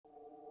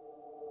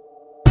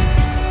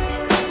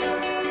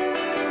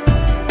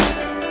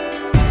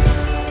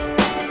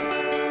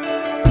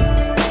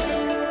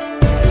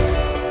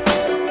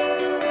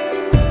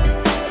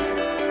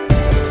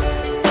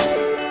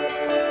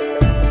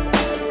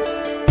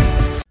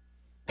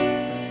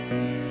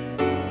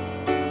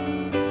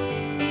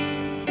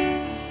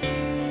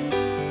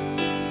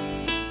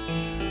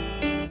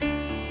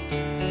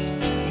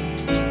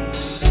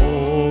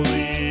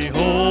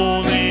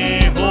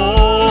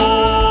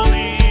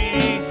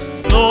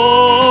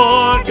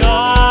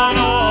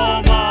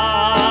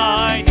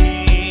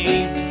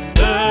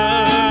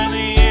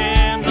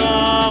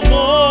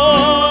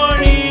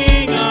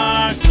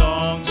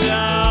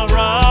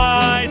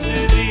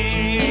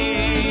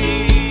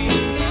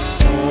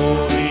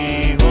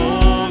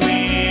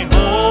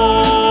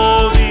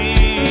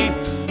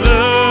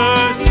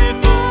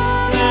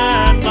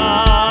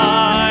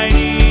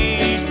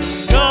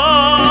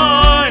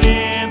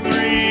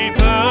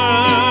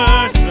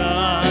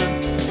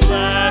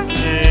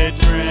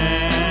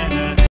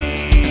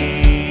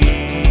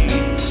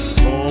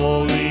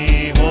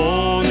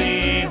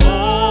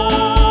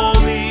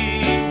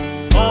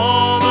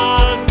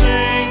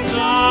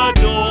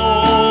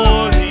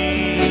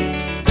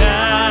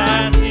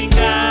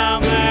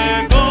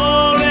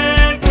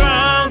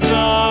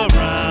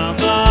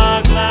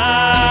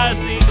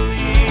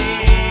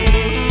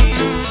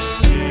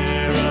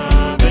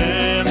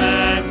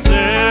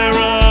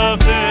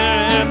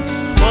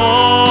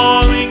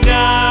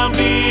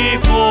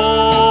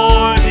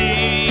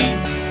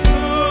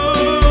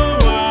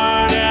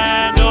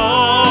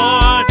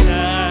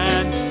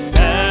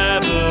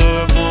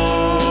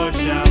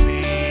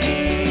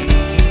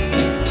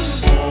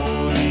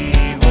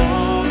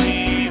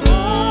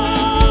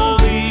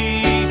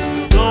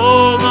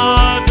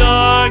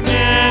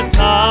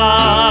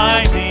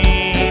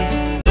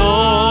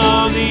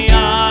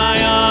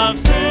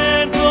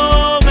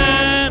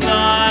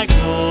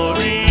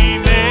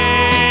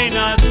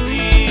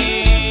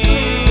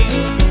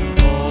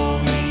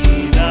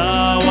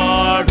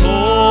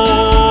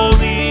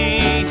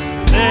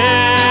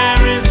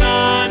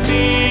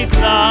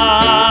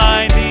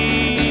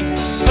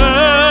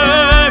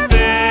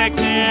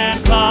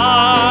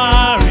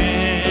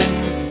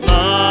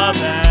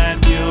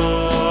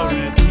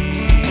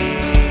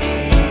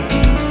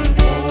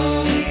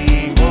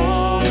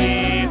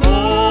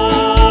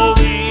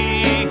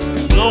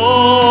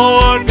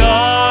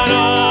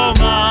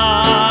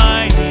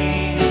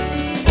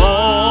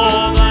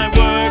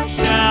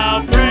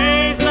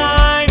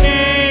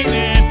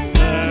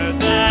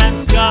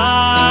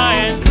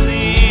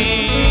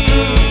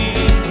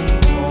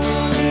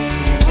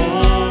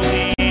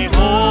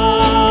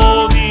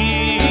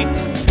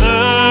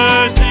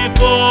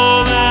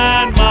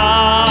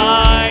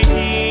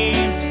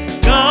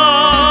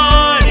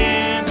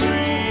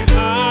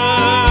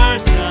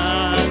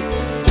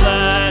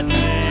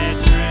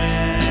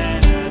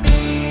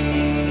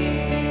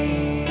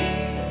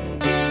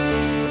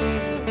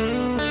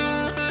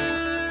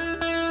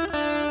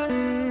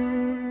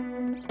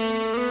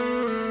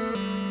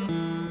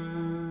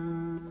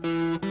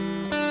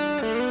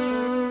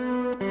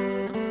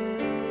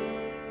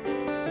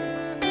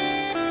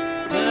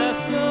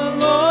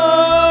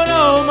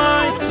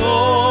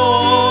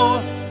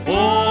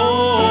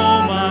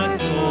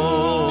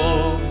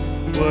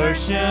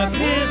worship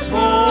His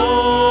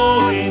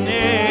holy name.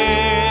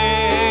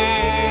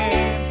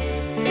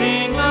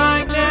 Sing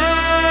like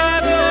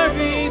never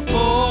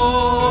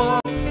before.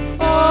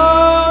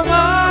 Oh,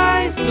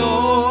 my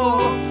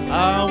soul,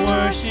 I'll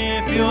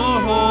worship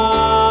Your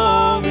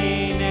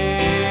holy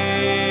name.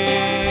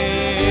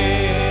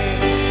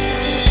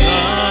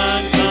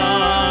 Sun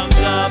comes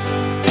up,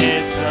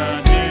 it's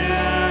a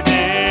new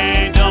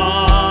day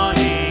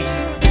dawning.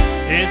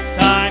 It's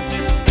time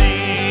to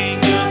sing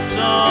a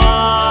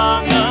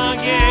song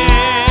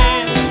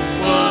again.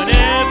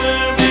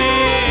 Whatever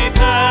may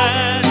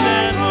pass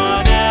and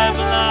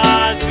whatever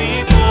lies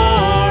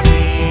before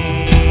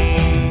me,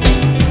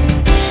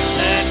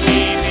 let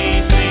me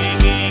be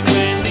singing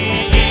when the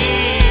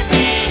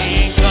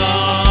evening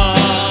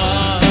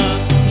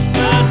comes.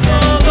 Bless the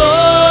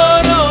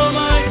Lord, oh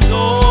my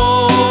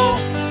soul,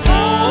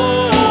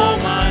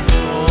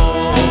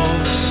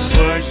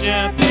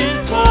 worship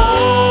His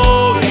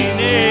holy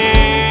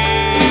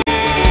name.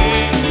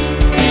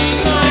 Sing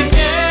like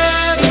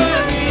never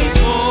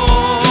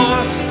before.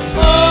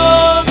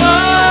 Oh,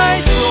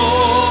 my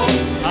soul,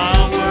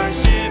 I'll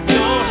worship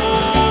Your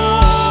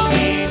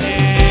holy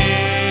name.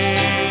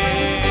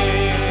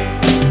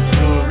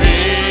 You're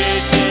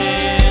rich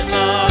in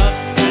love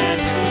and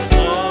true,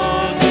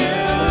 slow to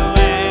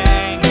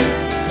anger.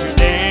 Your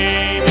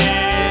name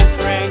is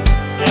great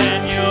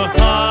and Your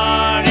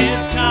heart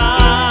is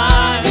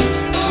kind.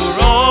 For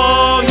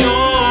all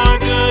Your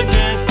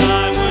goodness I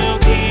will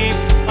keep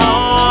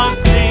on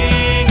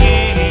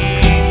singing.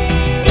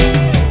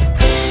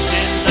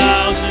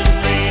 10,000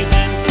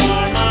 reasons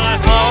for my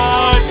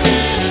heart to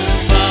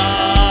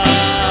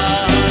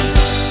find.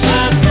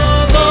 Bless the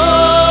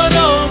Lord,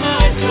 oh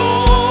my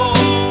soul,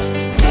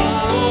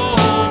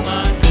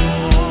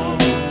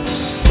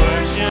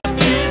 worship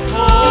His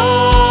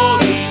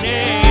holy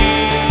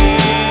name.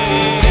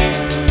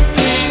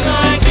 Sing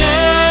like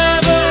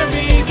never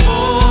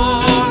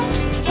before.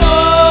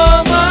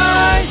 Oh,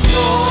 my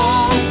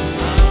soul,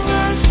 I'll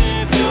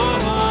worship Your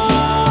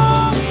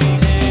holy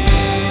name.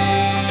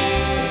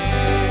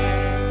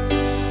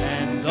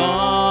 And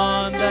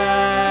on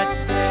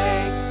that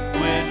day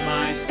when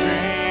my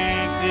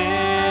strength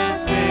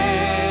is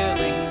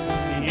failing,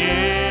 the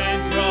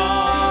end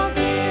draws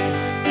near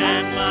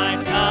and my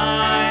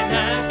time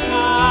has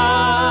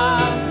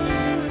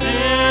come,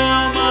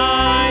 still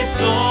my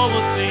soul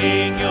will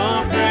sing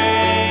Your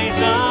praise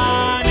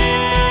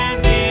unending.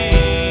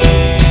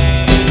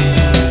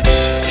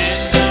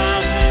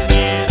 10,000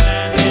 years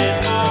and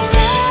then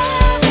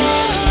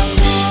forevermore.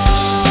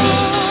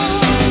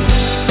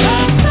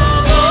 Bless the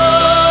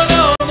Lord,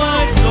 oh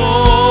my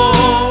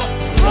soul,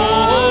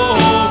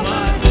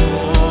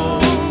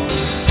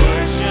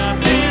 worship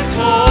His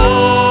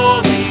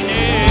holy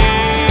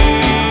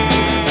name.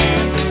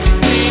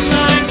 Sing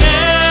like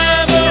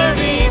never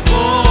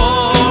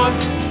before.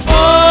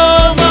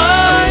 Oh,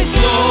 my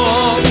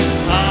soul,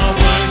 I'll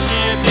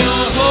worship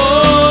Your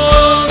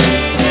holy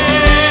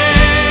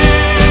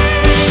name.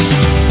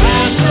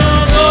 Bless the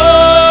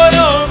Lord,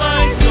 oh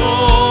my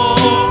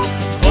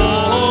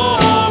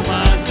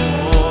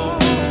soul,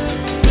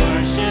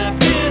 worship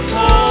His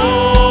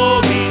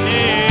holy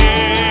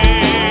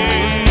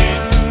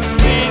name.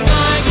 Sing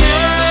like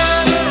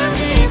never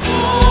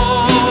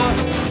before.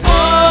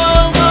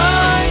 Oh,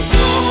 my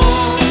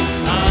soul,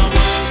 I'll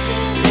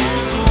worship Your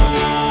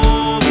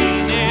holy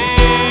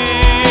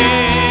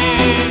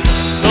name.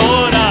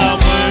 Lord, I'll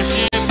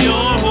worship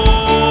Your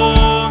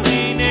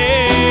holy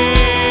name.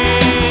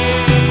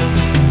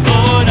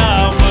 Lord,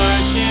 I'll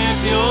worship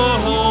Your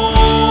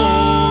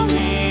holy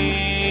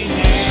name.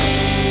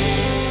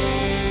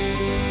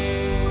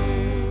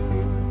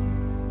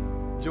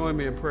 Join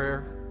me in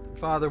prayer.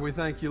 Father, we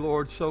thank You,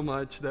 Lord, so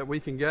much that we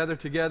can gather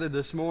together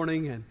this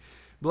morning and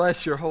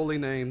bless Your holy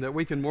name, that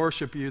we can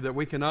worship You, that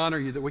we can honor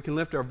You, that we can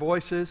lift our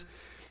voices,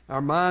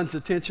 our mind's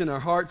attention, our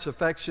heart's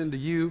affection to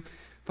You.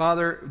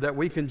 Father, that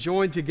we can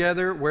join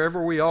together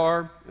wherever we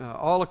are,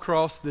 all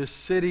across this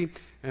city,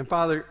 and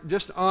Father,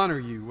 just honor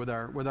You with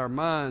our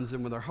minds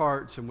and with our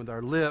hearts and with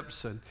our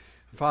lips and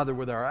Father,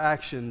 with our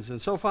actions. And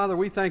so, Father,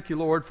 we thank You,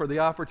 Lord, for the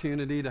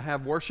opportunity to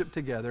have worship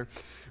together.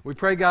 We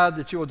pray, God,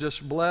 that You will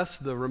just bless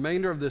the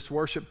remainder of this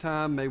worship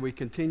time. May we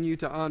continue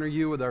to honor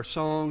You with our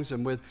songs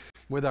and with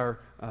our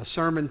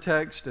sermon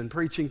text and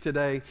preaching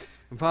today.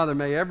 And Father,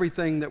 may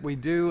everything that we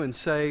do and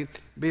say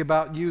be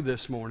about You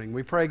this morning.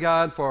 We pray,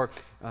 God, for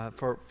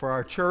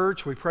our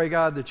church. We pray,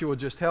 God, that You will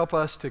just help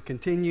us to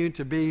continue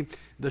to be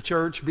the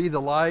church, be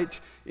the light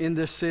in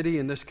this city,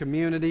 in this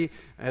community,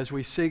 as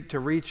we seek to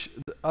reach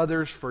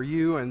others for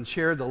You and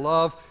share the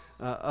love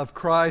of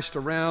Christ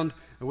around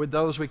with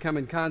those we come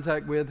in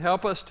contact with.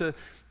 Help us to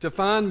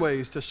find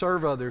ways to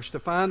serve others, to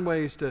find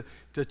ways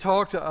to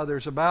talk to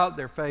others about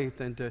their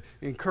faith and to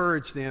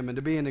encourage them and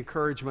to be an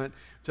encouragement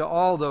to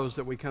all those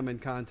that we come in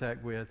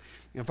contact with.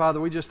 And Father,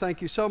 we just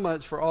thank you so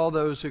much for all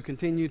those who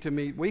continue to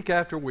meet week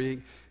after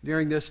week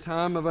during this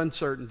time of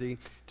uncertainty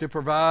to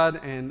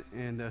provide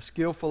and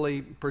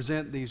skillfully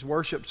present these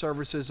worship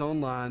services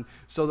online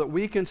so that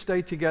we can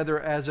stay together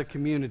as a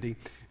community.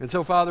 And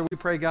so, Father, we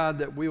pray, God,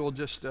 that we will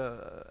just,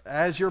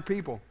 as your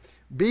people,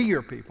 be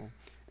your people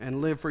and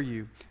live for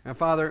you. And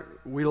Father,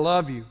 we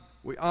love you,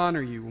 we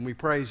honor you, and we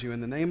praise you. In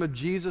the name of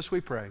Jesus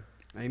we pray.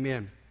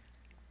 Amen.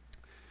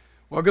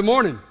 Well, good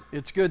morning.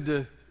 It's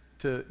good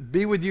to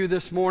be with you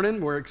this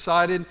morning. We're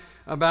excited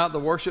about the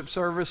worship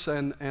service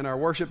and our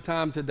worship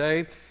time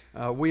today.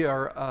 We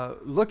are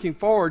looking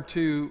forward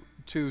to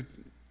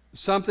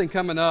something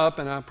coming up,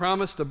 and I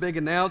promised a big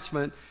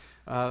announcement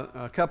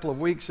a couple of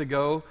weeks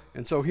ago,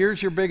 and so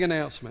here's your big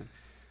announcement.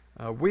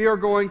 We are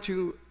going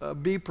to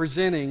be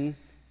presenting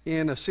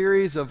in a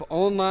series of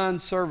online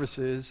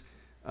services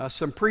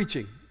some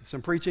preaching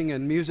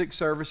and music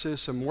services,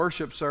 some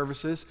worship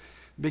services,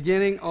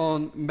 beginning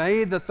on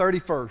May the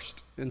 31st.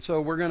 And so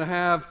we're going to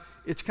have,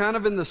 it's kind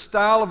of in the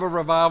style of a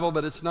revival,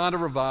 but it's not a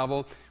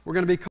revival. We're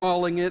going to be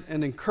calling it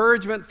an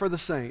encouragement for the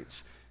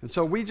saints. And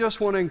so we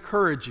just want to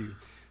encourage you.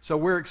 So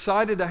we're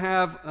excited to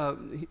have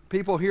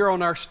people here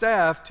on our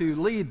staff to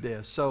lead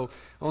this. So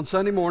on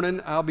Sunday morning,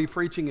 I'll be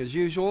preaching as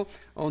usual.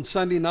 On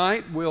Sunday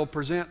night, we'll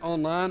present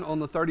online on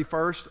the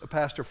 31st.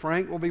 Pastor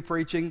Frank will be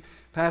preaching.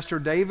 Pastor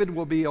David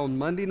will be on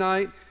Monday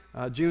night,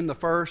 June the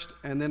 1st.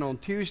 And then on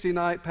Tuesday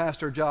night,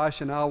 Pastor Josh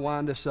and I'll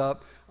wind us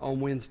up on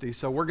Wednesday.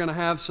 So we're going to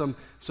have some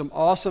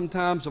awesome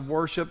times of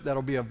worship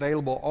that'll be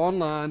available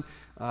online.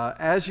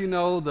 As you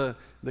know,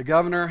 the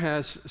governor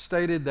has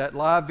stated that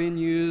live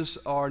venues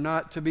are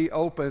not to be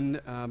open,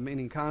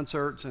 meaning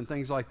concerts and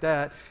things like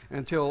that,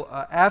 until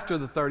after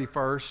the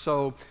 31st.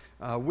 So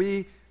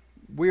we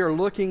are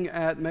looking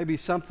at maybe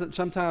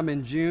sometime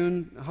in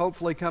June,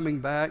 hopefully coming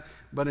back.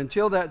 But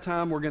until that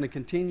time, we're going to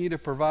continue to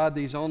provide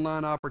these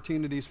online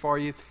opportunities for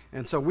you.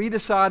 And so we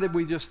decided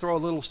we just throw a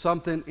little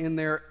something in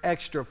there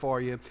extra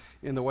for you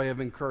in the way of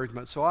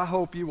encouragement. So I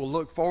hope you will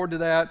look forward to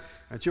that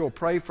you will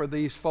pray for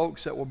these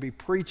folks that will be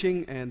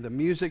preaching and the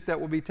music that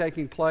will be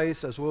taking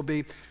place as we'll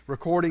be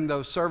recording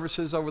those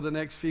services over the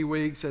next few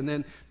weeks and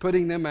then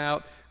putting them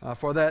out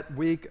for that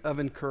week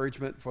of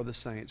encouragement for the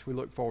saints. We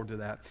look forward to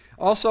that.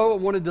 Also, I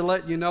wanted to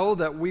let you know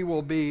that we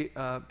will be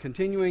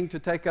continuing to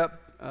take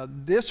up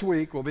this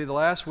week will be the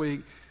last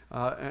week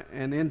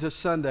and into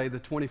Sunday, the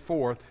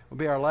 24th, will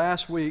be our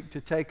last week to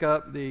take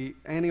up the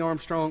Annie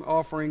Armstrong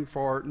offering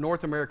for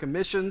North American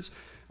missions.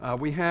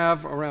 We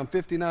have around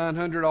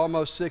 5,900,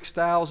 almost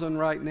 6,000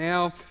 right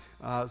now.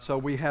 So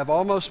we have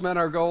almost met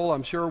our goal.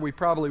 I'm sure we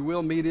probably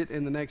will meet it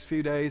in the next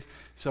few days.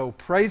 So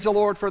praise the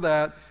Lord for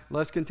that.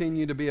 Let's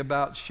continue to be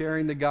about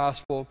sharing the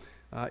gospel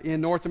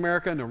in North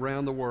America and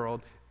around the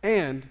world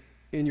and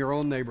in your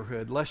own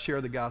neighborhood. Let's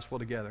share the gospel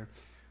together.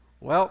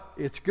 Well,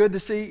 it's good to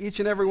see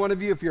each and every one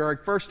of you. If you're a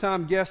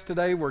first-time guest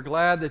today, we're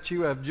glad that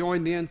you have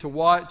joined in to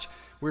watch.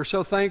 We're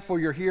so thankful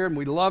you're here, and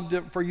we'd love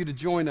for you to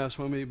join us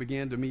when we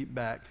begin to meet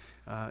back.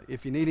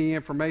 If you need any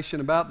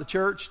information about the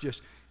church,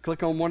 just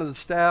click on one of the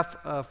staff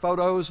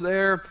photos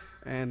there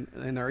and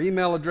their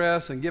email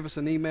address and give us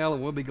an email,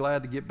 and we'll be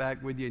glad to get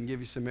back with you and give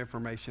you some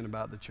information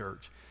about the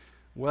church.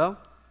 Well,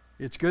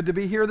 it's good to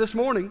be here this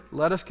morning.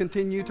 Let us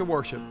continue to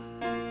worship.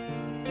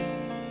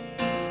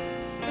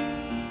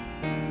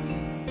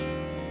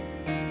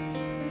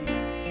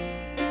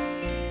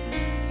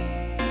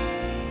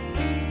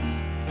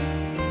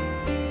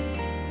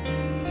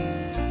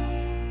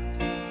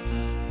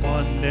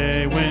 One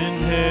day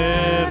when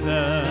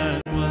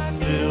heaven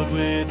was filled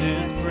with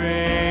his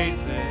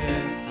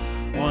praises,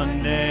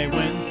 one day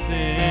when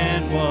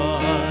sin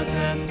was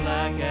as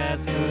black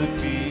as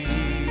could be,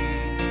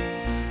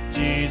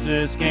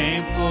 Jesus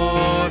came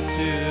forth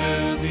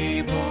to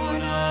be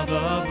born of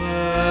a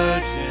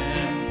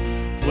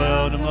virgin,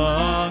 dwelt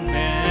among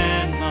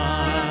men,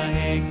 my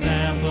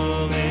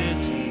example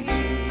is he.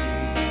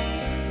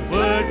 The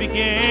Word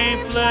became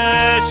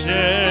flesh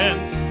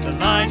and the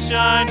light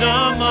shined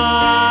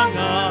among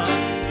us,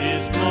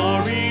 his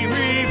glory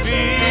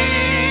revealed.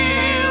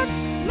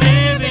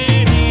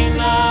 Living he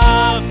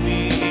loved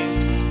me,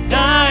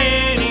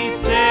 dying he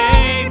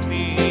saved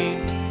me,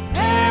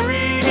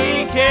 buried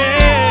he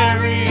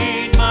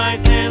carried my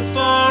sins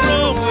far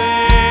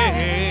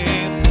away,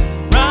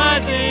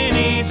 rising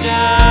he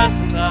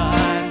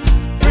justified,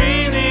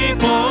 freely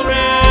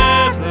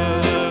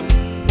forever.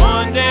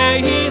 One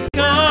day he's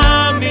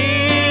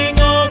coming,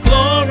 oh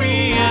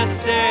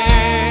glorious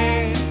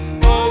day.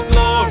 Oh,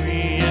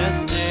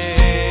 glorious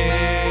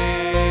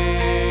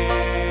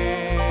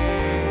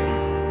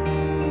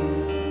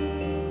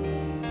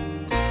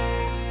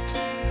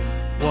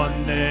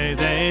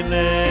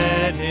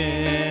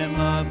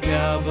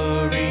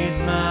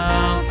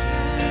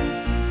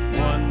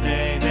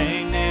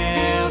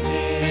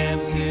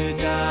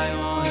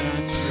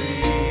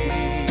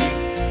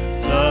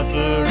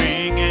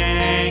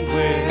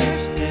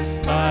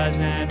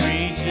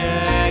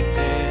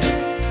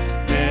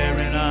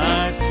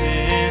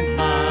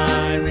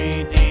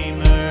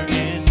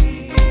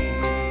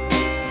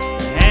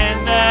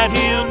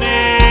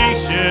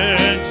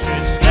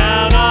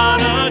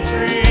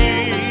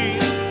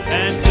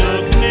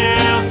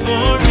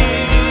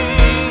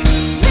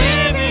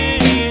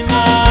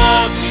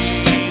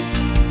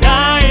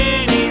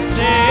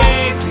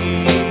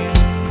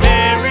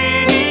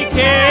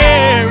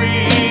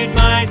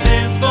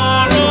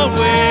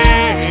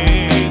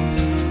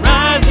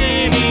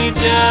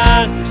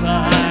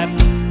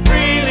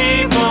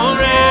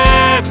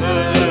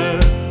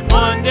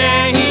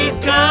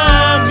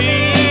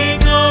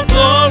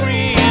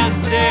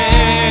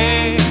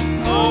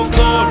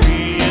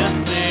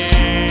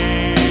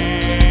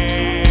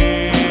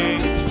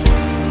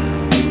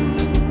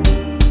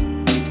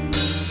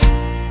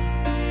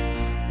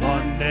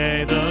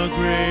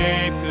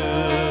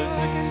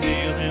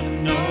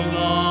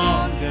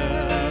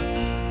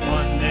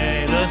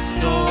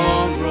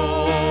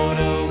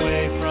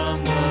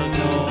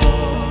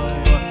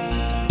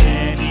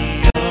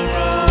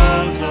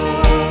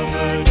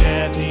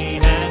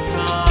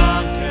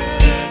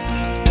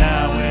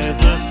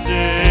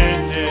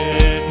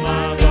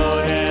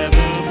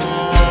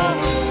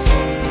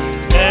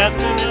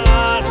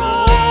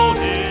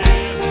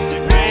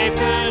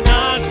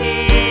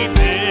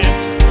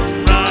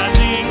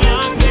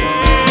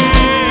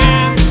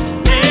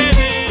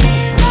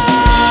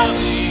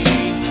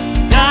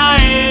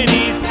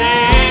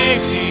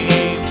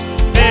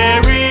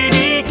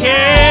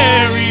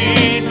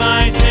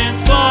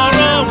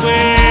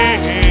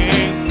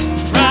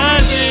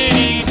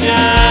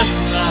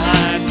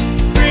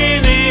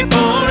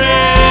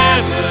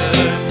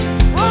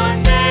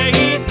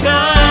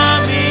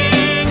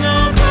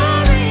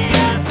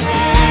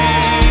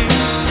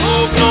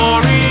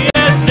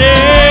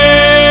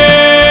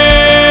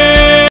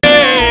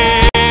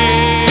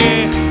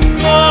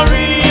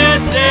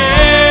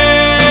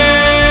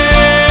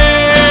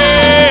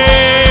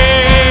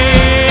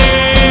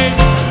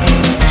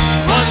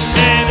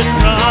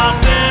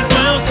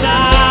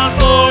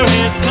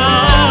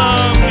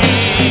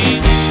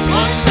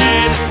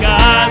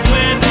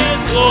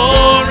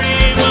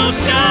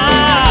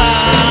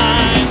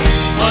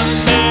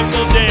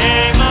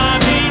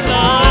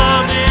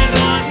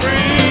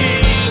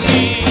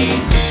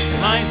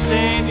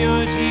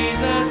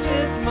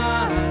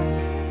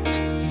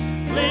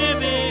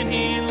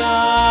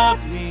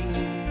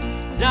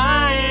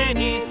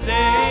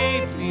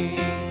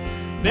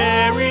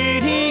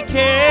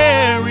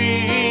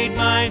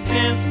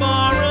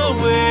far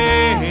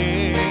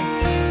away.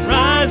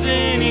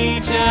 Rising, he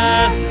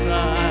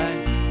justified,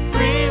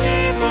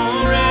 freely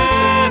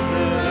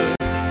forever.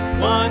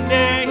 One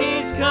day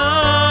he's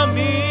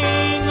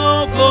coming,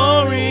 oh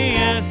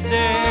glorious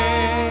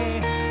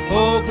day,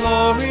 oh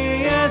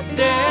glorious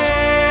day.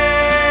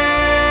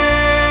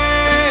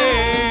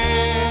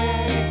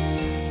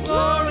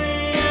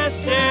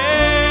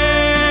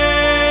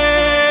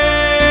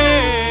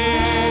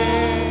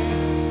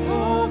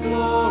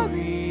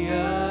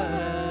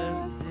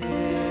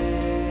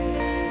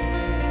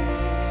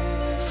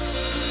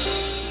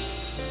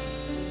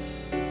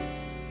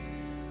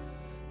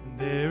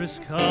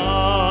 Coming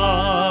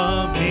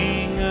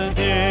a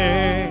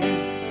day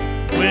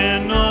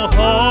when no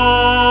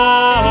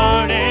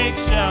heartache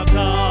shall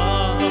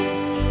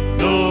come,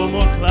 no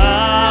more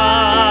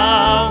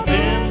clouds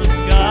in the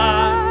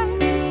sky,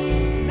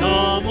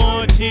 no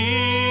more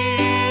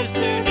tears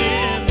to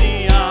dim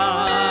the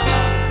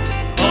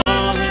eye.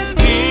 All His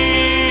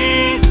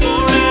peace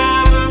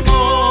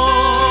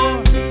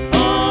forevermore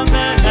on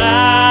that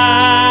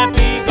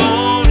happy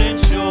golden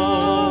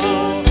shore.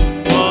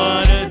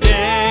 What a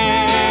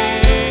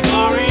day,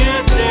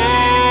 glorious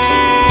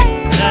day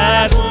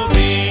that will be.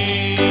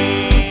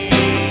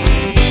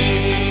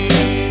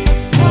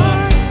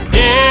 What a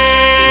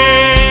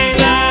day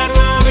that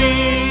will be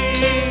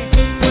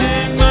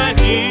when my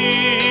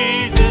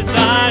Jesus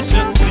I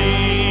shall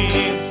see,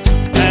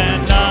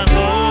 and I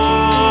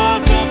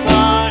look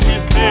upon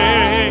His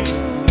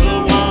face,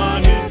 the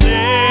one who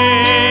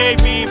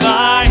saved me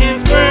by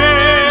His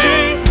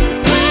grace.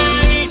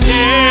 When He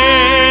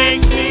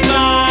takes me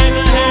by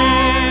the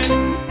hand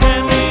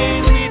and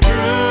leads me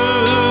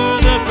through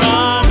the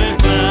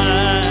promised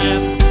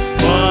land.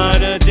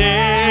 What a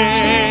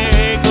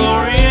day,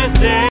 glorious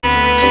day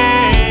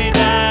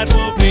that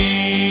will be.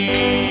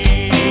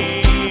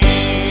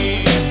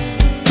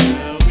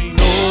 There'll be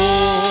no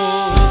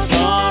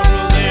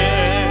sorrow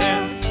there,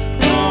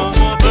 no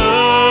more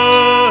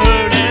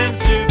burdens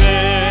to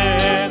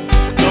bear,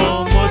 no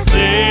more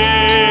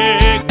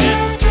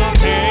sickness or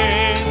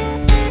pain,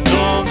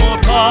 no more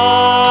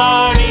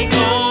parting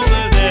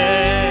over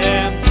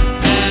there,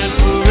 and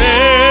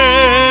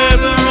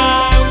forever I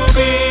will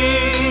be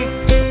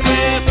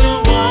with the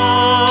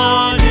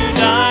one who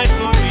died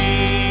for me.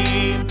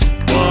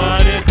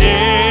 What a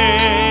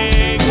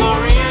day,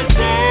 glorious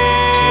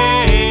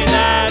day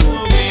that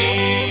will be.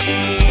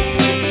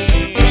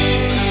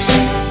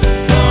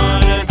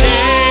 What a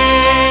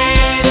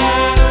day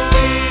that will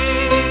be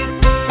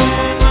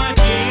when my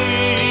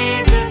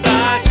Jesus I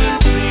shall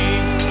see,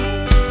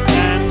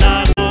 and I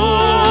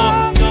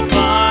look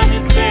upon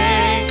His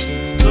face,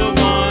 the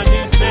one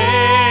who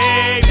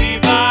saved me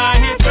by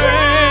His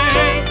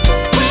grace.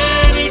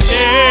 When He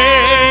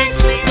takes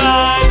me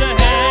by the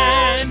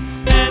hand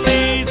and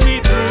leads me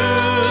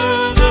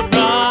through the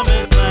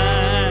promised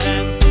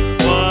land.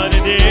 What a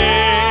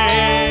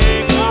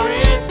day,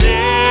 glorious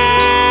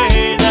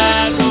day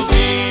that will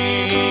be.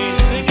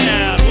 Sing it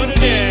out, what a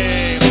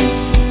day.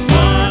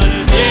 What a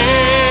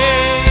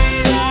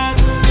day that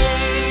will be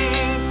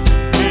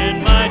when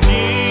my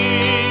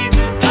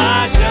Jesus I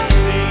shall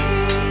see,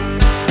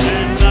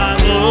 and I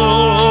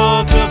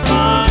look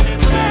upon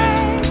His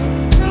face,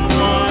 the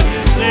one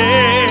who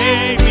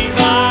saved me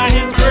by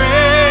His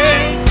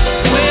grace.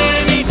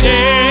 When He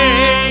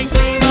takes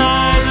me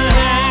by the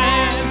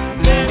hand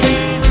and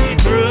leads me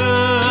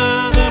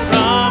through the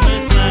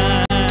promised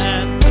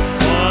land.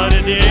 What a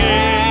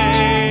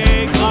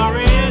day,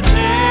 glorious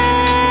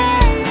day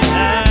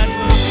that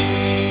will be.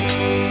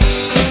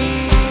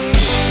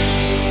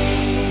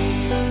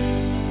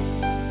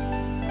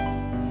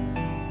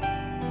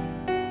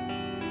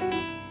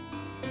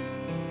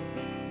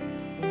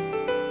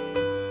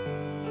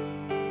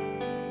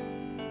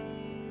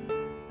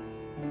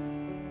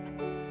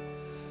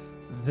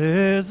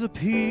 There's a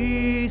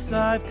peace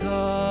I've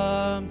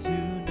come to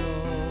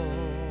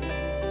know,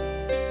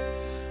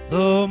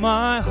 though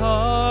my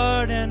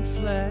heart and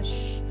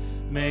flesh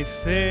may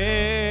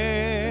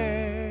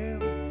fail.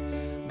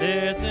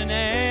 There's an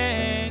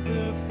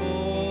anchor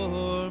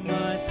for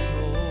my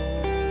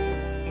soul,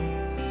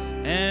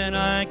 and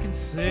I can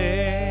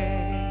say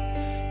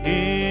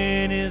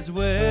in His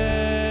well,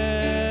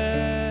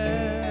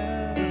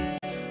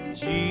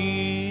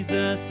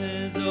 Jesus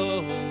is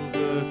overcome,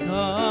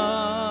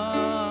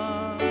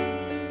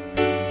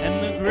 and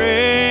the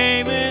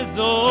grave is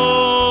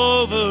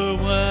overwhelmed.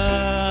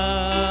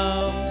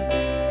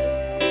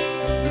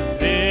 The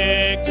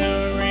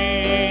victory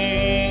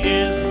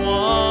is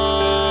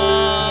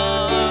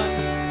won.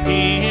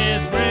 He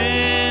is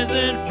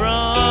risen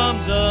from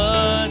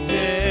the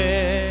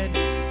dead,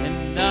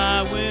 and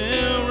I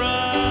will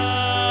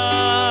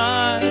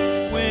rise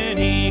when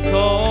He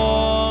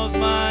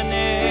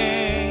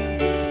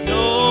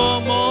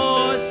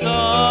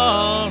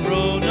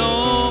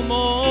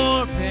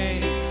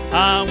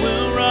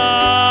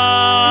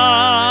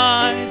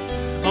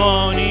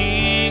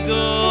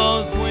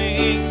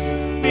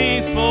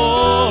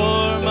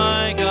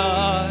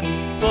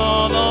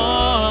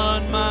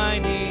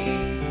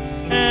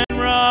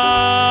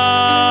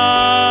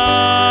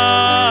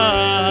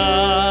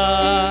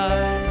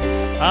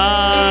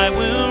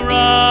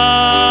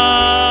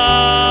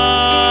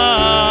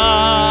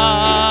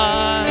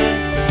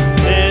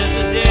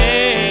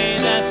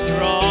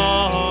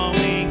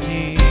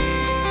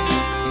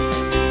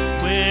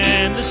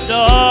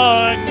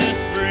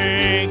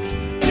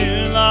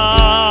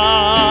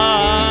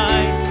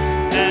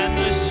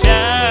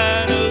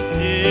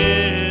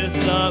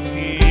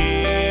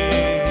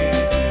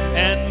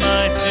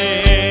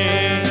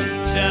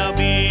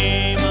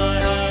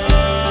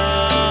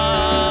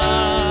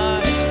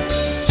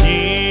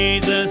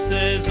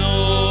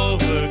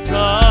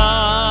overcome,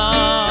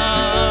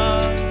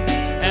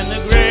 and the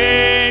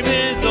grave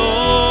is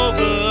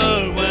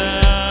overwhelmed.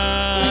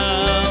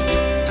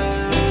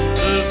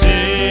 The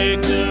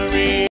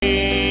victory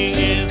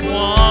is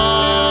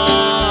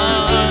won.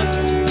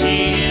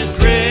 He is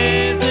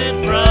risen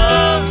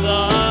from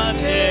the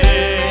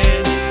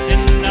dead,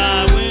 and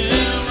I will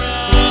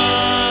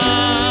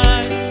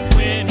rise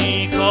when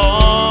He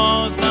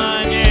calls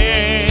my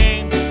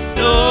name.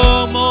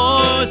 No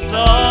more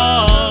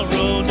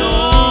sorrow,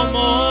 no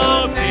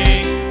more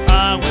pain.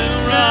 I will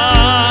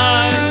rise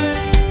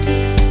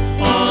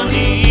on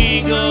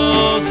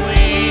eagle's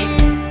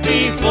wings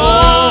before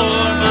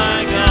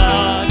my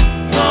God,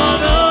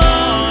 fall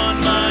on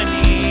my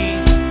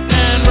knees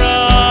and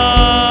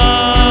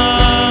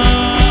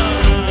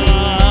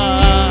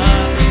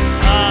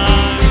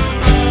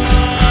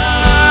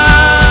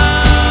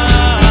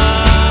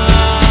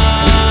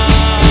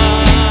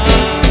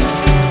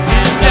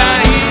and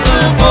I hear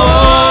the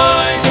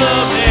voice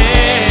of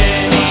many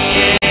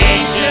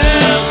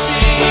angels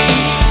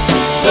sing,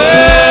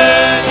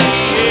 worthy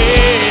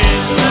is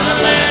the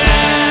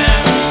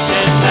Lamb.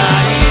 And I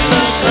hear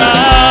the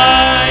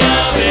cry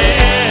of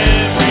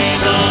every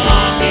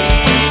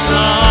longing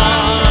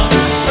heart,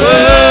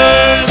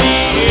 worthy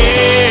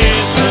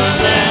is the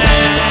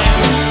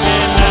Lamb.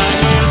 And I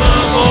hear the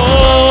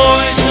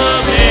voice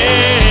of many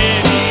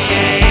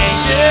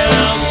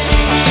angels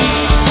sing,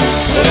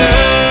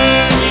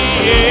 worthy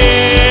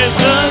is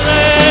the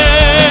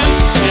Lamb.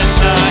 And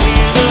I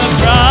hear the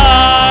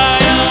cry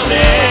of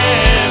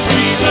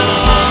every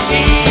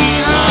longing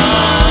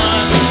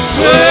heart,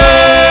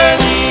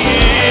 worthy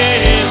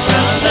is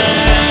the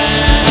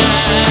Lamb,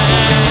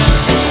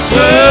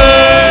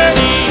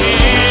 worthy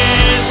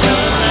is the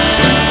Lamb.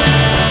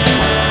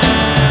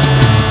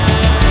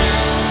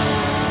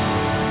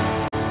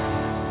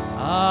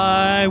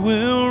 I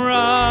will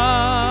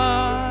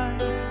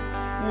rise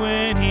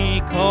when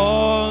He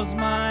calls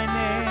my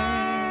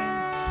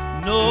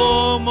name.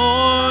 No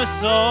more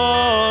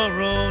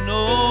sorrow,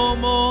 no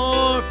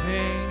more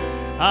pain.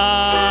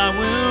 I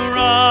will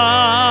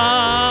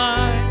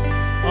rise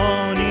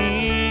on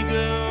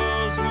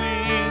eagle's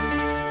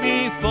wings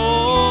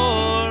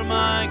before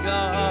my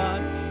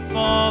God,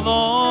 fall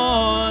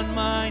on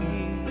my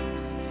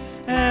knees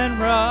and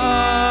rise.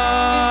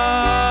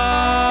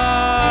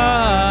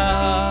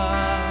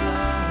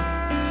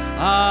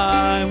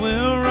 I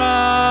will rise.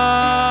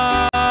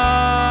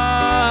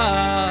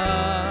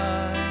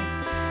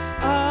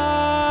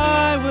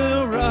 I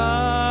will rise.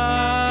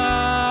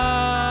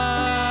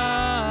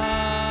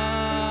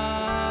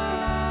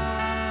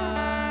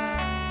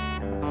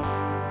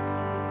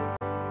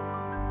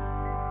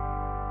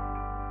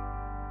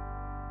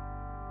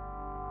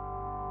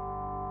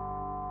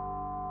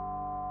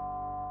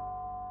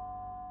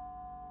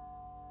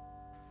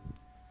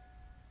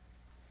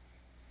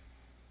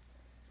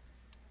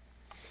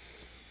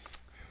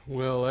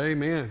 Well,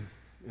 amen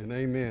and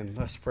amen.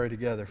 Let's pray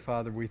together.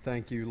 Father, we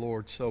thank you,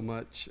 Lord, so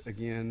much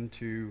again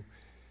to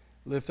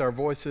lift our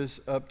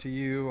voices up to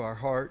you, our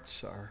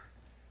hearts,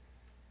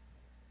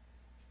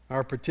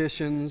 our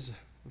petitions.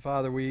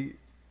 Father, we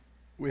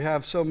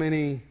have so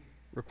many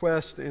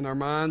requests in our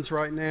minds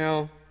right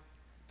now,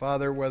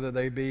 Father, whether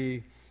they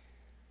be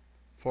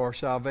for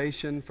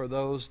salvation, for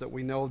those that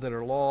we know that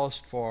are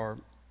lost, for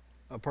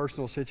a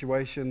personal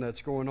situation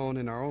that's going on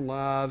in our own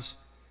lives.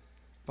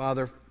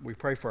 Father, we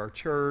pray for our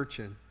church,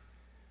 and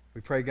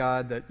we pray,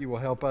 God, that you will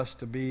help us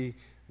to be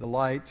the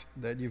light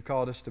that you've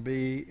called us to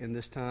be in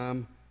this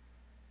time.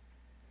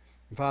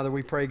 And Father,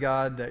 we pray,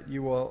 God, that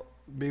you will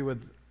be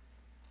with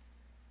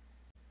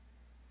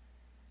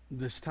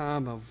this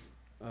time of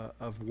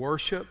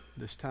worship,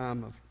 this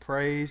time of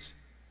praise,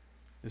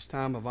 this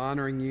time of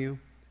honoring you.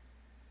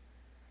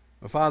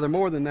 But Father,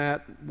 more than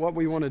that, what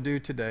we want to do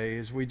today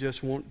is we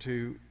just want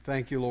to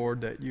thank you,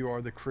 Lord, that you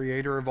are the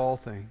creator of all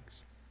things.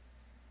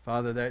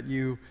 Father, that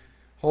you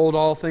hold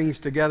all things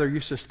together,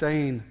 you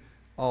sustain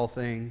all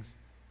things.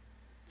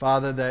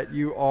 Father, that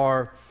you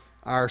are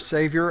our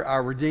Savior,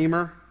 our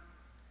Redeemer,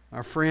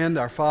 our friend,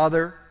 our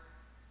Father.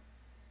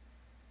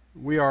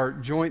 We are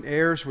joint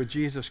heirs with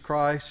Jesus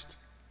Christ.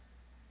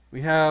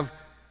 We have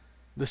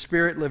the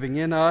Spirit living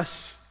in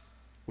us.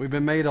 We've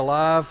been made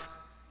alive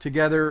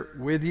together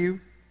with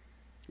you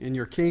in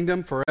your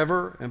kingdom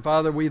forever. And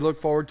Father, we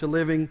look forward to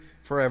living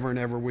forever and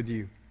ever with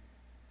you.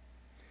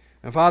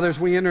 And Father, as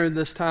we enter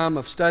this time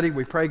of study,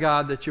 we pray,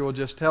 God, that you will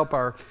just help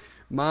our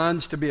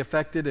minds to be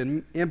affected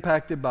and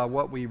impacted by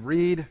what we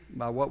read,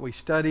 by what we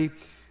study,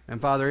 and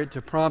Father, it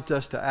to prompt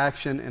us to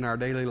action in our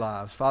daily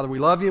lives. Father, we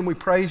love you and we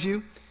praise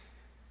you.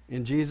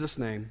 In Jesus'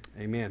 name,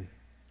 amen.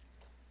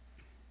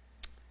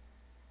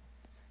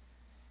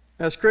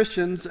 As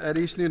Christians at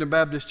East Newnan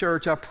Baptist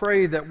Church, I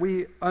pray that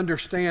we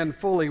understand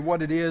fully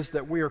what it is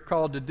that we are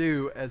called to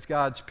do as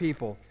God's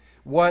people,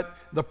 what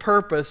the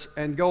purpose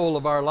and goal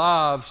of our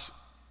lives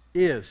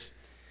is.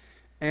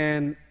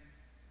 And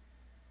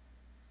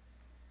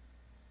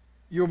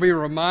you'll be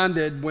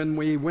reminded when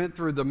we went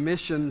through the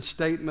mission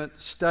statement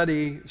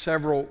study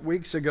several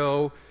weeks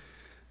ago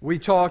We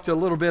talked a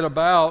little bit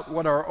about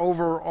what our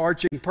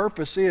overarching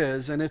purpose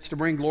is, and it's to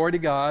bring glory to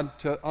God,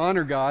 to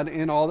honor God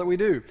in all that we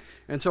do.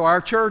 And so our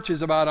church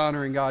is about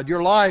honoring God.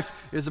 Your life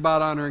is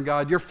about honoring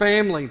God. Your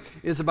family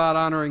is about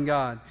honoring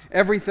God.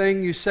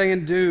 Everything you say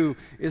and do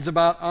is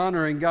about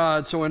honoring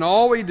God. So in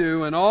all we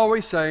do, and all we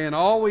say, and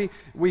all we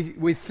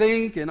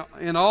think, and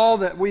in all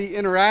that we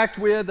interact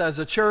with as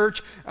a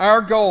church,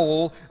 our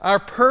goal, our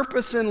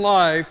purpose in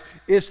life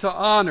is to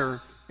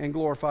honor and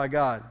glorify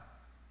God.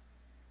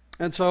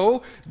 And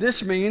so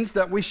this means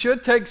that we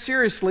should take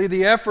seriously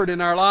the effort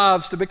in our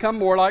lives to become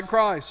more like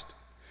Christ,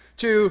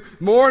 to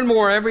more and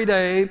more every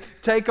day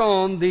take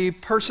on the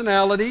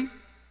personality,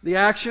 the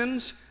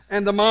actions,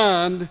 and the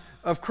mind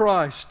of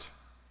Christ.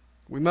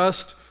 We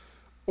must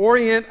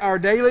orient our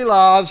daily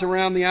lives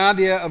around the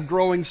idea of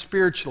growing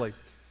spiritually.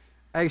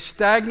 A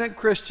stagnant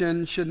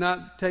Christian should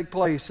not take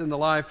place in the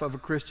life of a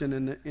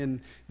Christian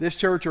in this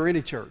church or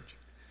any church.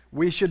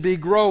 We should be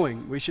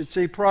growing. We should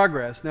see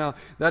progress. Now,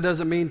 that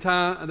doesn't mean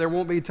there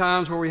won't be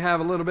times where we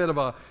have a little bit of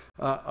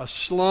a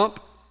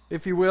slump,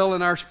 if you will,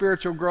 in our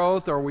spiritual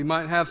growth, or we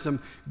might have some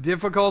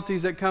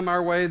difficulties that come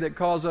our way that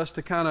cause us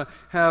to kind of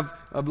have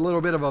a little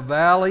bit of a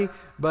valley.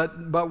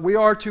 But we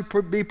are to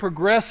be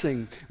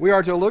progressing. We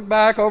are to look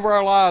back over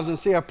our lives and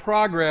see a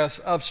progress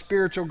of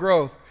spiritual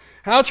growth.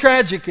 How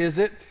tragic is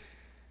it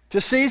to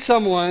see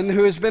someone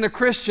who has been a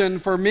Christian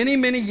for many,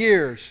 many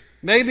years,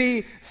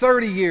 maybe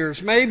 30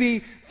 years, maybe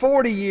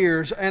 40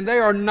 years, and they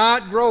are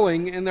not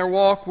growing in their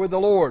walk with the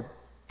Lord?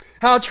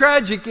 How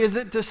tragic is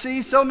it to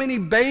see so many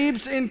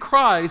babes in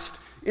Christ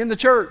in the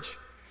church?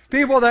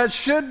 People that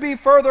should be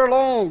further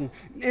along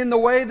in the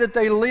way that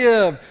they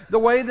live, the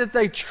way that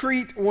they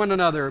treat one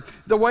another,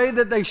 the way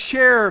that they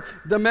share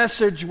the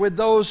message with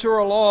those who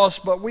are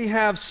lost. But we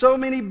have so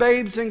many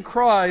babes in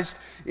Christ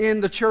in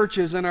the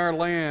churches in our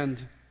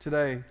land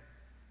today.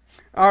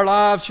 Our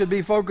lives should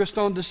be focused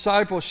on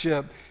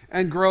discipleship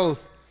and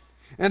growth.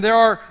 And there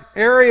are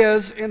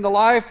areas in the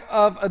life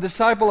of a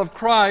disciple of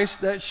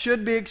Christ that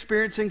should be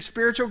experiencing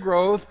spiritual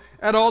growth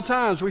at all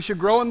times. We should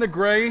grow in the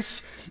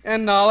grace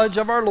and knowledge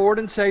of our Lord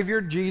and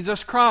Savior,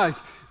 Jesus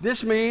Christ.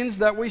 This means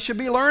that we should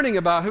be learning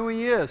about who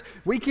He is.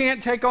 We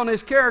can't take on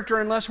His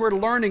character unless we're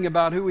learning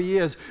about who He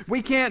is.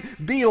 We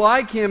can't be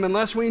like Him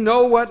unless we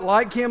know what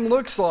like Him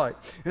looks like.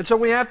 And so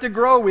we have to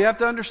grow. We have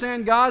to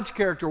understand God's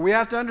character. We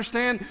have to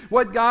understand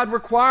what God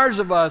requires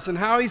of us and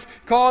how He's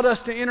called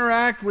us to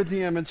interact with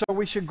Him. And so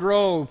we should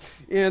grow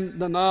in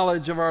the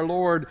knowledge of our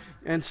Lord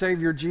and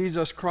Savior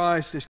Jesus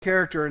Christ, His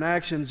character and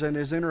actions and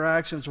His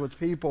interactions with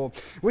people.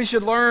 We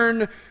should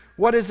learn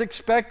what is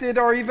expected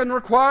or even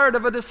required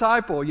of a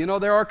disciple. You know,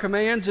 there are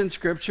commands in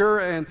Scripture,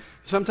 and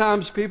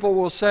sometimes people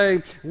will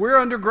say, we're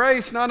under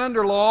grace, not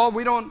under law.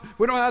 We don't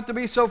have to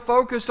be so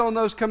focused on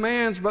those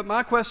commands. But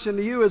my question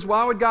to you is,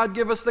 why would God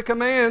give us the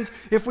commands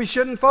if we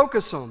shouldn't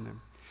focus on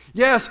them?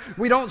 Yes,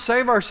 we don't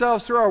save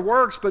ourselves through our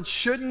works, but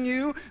shouldn't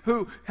you,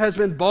 who has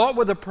been bought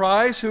with a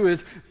price, who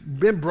has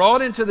been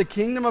brought into the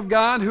kingdom of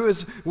God, who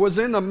was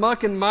in the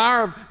muck and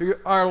mire of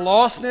our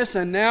lostness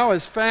and now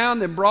is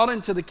found and brought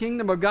into the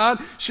kingdom of God,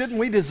 shouldn't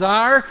we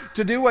desire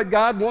to do what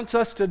God wants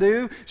us to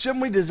do?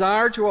 Shouldn't we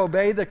desire to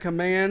obey the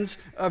commands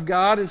of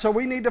God? And so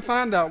we need to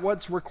find out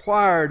what's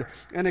required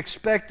and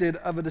expected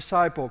of a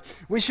disciple.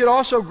 We should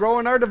also grow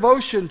in our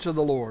devotion to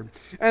the Lord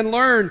and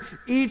learn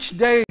each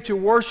day to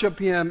worship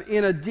Him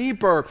in a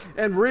deeper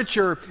and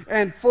richer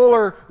and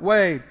fuller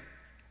way.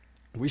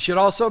 We should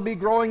also be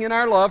growing in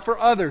our love for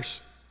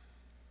others.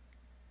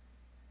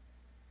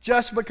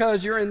 Just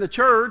because you're in the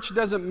church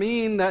doesn't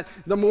mean that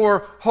the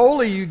more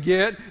holy you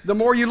get, the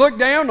more you look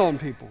down on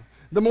people,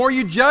 the more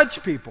you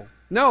judge people.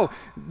 No,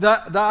 the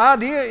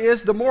idea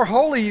is the more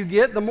holy you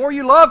get, the more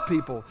you love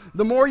people,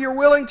 the more you're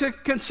willing to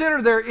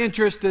consider their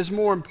interest as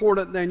more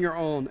important than your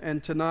own,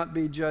 and to not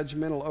be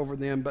judgmental over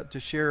them, but to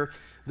share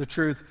the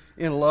truth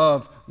in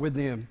love with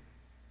them.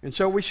 And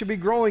so we should be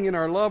growing in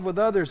our love with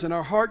others and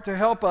our heart to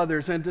help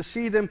others and to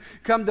see them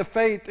come to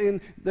faith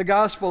in the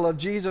gospel of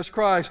Jesus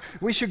Christ.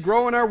 We should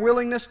grow in our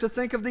willingness to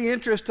think of the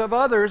interest of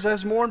others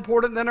as more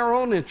important than our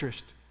own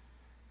interest.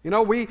 You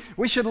know, we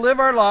should live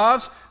our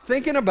lives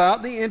thinking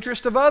about the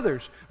interest of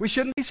others. We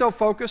shouldn't be so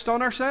focused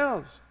on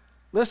ourselves.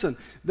 Listen,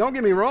 don't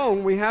get me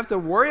wrong, we have to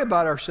worry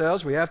about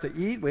ourselves. We have to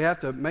eat. We have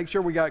to make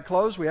sure we got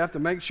clothes. We have to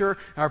make sure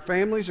our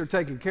families are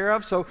taken care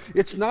of. So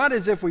it's not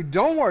as if we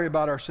don't worry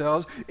about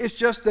ourselves. It's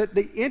just that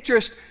the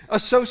interest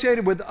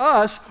associated with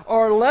us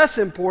are less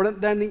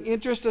important than the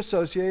interest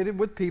associated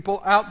with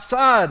people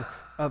outside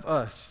of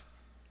us.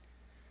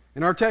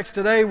 In our text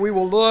today, we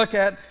will look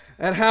at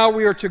how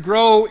we are to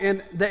grow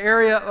in the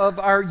area of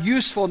our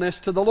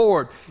usefulness to the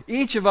Lord.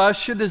 Each of us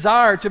should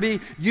desire to be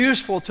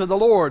useful to the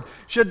Lord,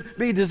 should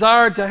be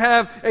desired to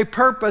have a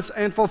purpose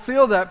and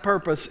fulfill that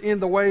purpose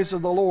in the ways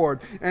of the Lord.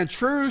 And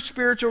true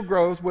spiritual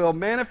growth will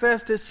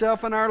manifest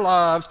itself in our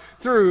lives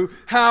through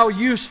how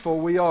useful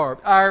we are,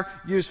 our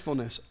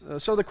usefulness.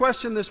 So the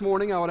question this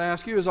morning I would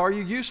ask you is, are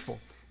you useful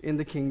in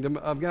the kingdom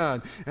of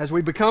God? As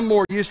we become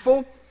more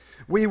useful,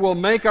 We will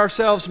make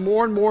ourselves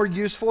more and more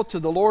useful to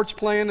the Lord's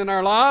plan in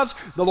our lives,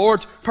 the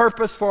Lord's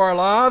purpose for our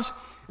lives.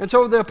 And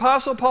so the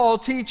Apostle Paul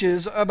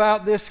teaches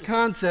about this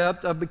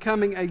concept of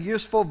becoming a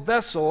useful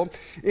vessel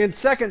in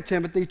 2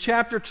 Timothy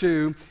chapter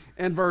 2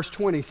 and verse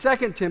 20.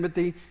 2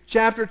 Timothy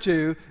chapter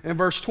 2 and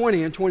verse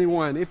 20 and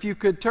 21. If you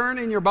could turn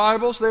in your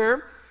Bibles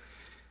there,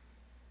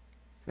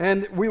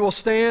 and we will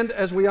stand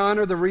as we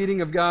honor the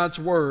reading of God's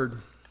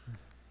Word.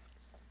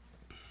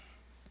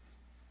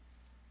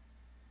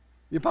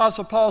 The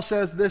Apostle Paul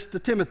says this to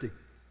Timothy.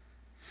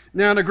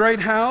 Now in a great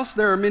house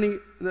there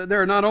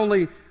are not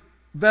only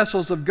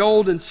vessels of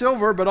gold and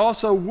silver, but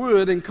also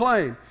wood and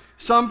clay,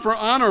 some for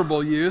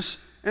honorable use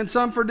and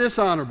some for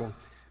dishonorable.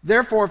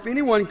 Therefore, if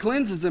anyone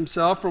cleanses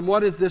himself from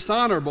what is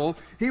dishonorable,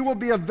 he will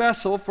be a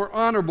vessel for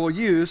honorable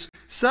use,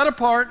 set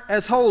apart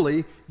as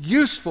holy,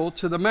 useful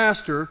to the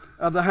master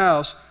of the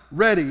house,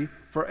 ready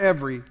for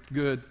every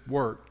good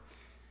work.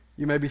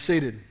 You may be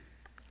seated.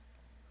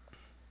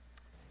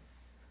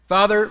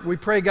 Father, we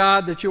pray,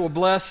 God, that you will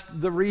bless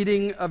the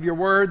reading of your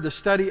word, the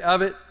study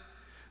of it.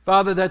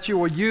 Father, that you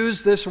will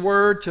use this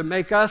word to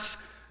make us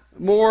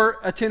more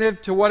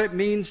attentive to what it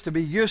means to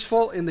be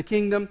useful in the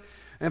kingdom.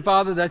 And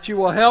Father, that you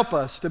will help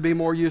us to be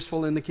more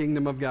useful in the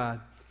kingdom of God.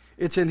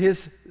 It's in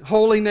his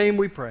holy name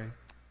we pray.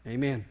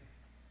 Amen.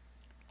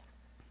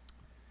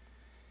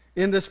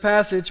 In this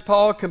passage,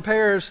 Paul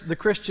compares the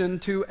Christian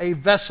to a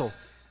vessel,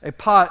 a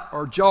pot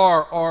or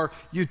jar or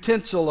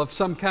utensil of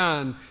some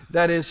kind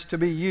that is to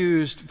be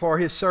used for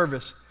his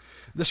service.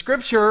 The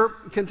Scripture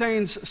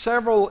contains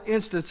several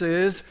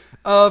instances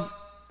of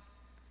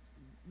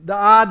the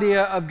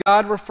idea of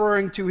God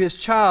referring to his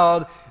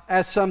child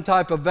as some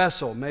type of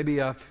vessel, maybe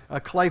a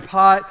clay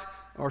pot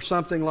or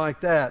something like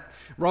that.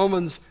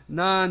 Romans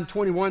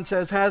 9:21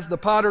 says, "Has the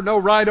potter no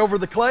right over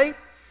the clay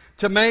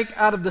to make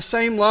out of the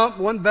same lump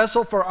one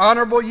vessel for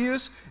honorable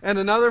use and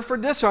another for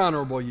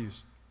dishonorable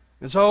use?"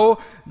 And so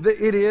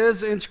it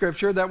is in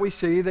Scripture that we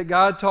see that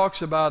God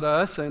talks about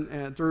us,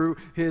 and through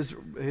his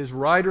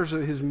writers,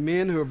 his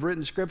men who have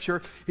written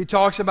Scripture, he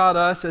talks about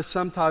us as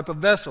some type of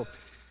vessel.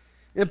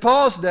 In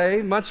Paul's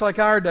day, much like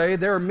our day,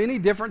 there are many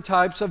different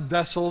types of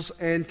vessels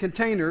and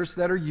containers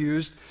that are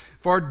used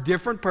for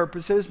different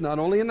purposes, not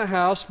only in the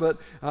house, but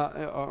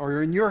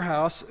or in your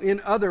house,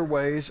 in other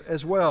ways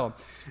as well.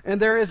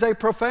 And there is a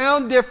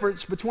profound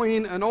difference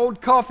between an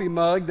old coffee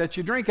mug that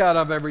you drink out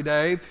of every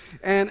day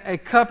and a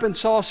cup and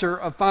saucer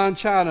of fine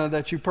china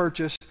that you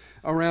purchased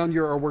around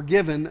or were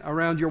given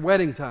around your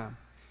wedding time.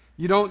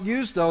 You don't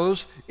use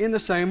those in the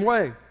same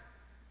way.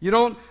 You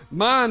don't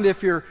mind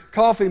if your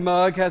coffee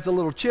mug has a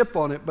little chip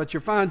on it, but your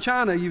fine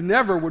china you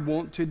never would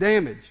want to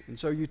damage. And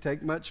so you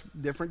take much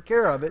different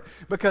care of it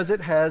because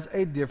it has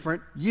a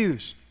different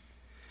use.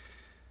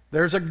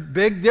 There's a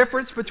big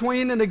difference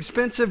between an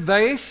expensive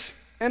vase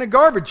and a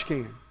garbage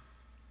can.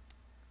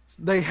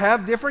 They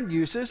have different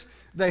uses,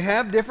 they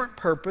have different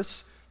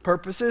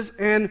purposes,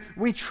 and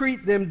we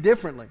treat them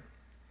differently.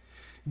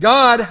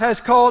 God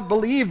has called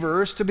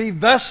believers to be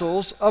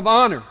vessels of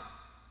honor.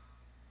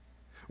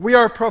 We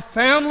are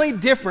profoundly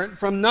different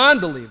from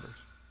non-believers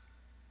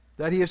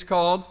that he has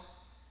called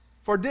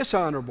for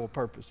dishonorable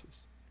purposes.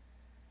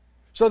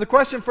 So the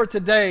question for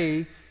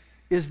today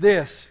is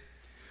this: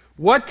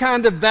 what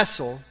kind of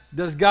vessel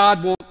does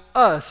God want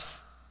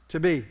us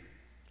to be?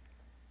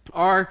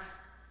 Or,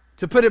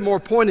 to put it more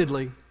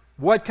pointedly,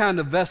 what kind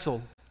of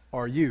vessel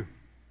are you?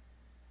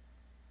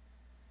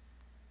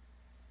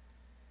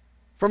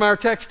 From our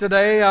text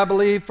today, I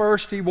believe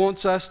first he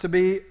wants us to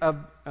be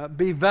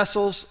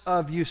vessels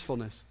of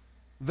usefulness.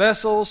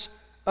 Vessels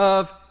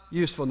of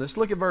usefulness.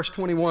 Look at verse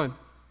 21.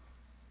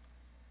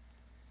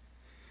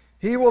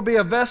 He will be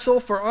a vessel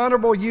for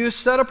honorable use,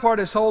 set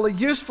apart as holy,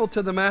 useful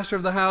to the master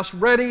of the house,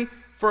 ready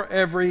for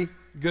every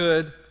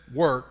good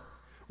work.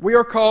 We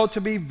are called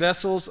to be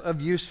vessels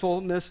of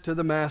usefulness to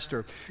the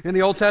master. In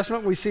the Old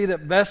Testament, we see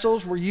that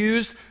vessels were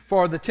used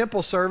for the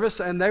temple service,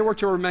 and they were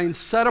to remain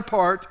set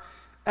apart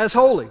as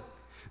holy.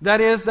 That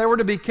is, they were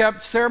to be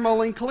kept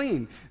ceremonially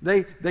clean.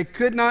 They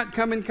could not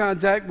come in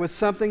contact with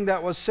something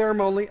that was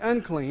ceremonially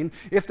unclean.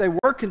 If they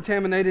were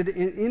contaminated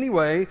in any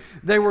way,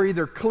 they were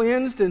either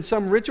cleansed in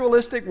some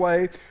ritualistic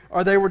way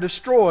or they were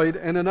destroyed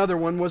and another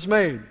one was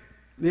made.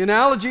 The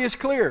analogy is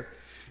clear.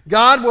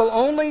 God will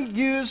only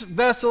use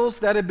vessels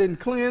that have been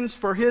cleansed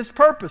for his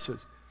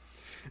purposes.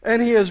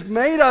 And he has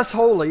made us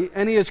holy,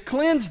 and he has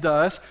cleansed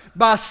us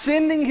by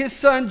sending his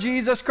son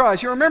Jesus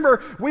Christ. You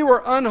remember, we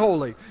were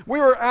unholy. We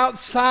were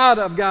outside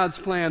of God's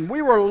plan.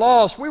 We were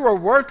lost. We were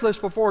worthless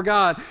before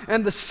God.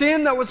 And the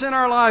sin that was in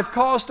our life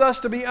caused us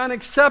to be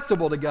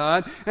unacceptable to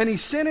God. And he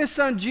sent his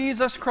son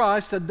Jesus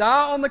Christ to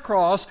die on the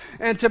cross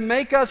and to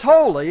make us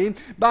holy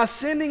by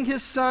sending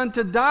his son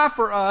to die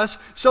for us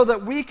so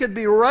that we could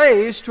be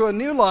raised to a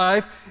new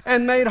life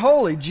and made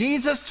holy.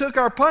 Jesus took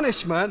our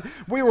punishment.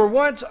 We were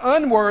once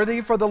unworthy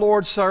for the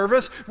Lord's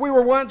service. We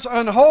were once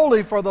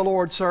unholy for the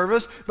Lord's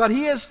service, but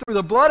He has, through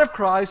the blood of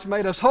Christ,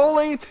 made us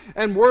holy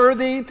and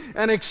worthy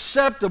and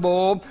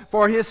acceptable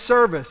for His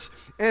service.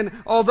 And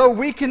although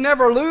we can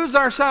never lose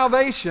our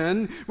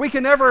salvation, we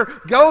can never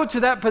go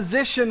to that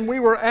position we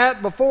were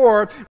at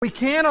before, we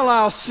can't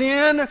allow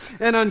sin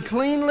and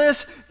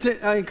uncleanness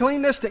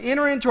to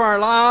enter into our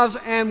lives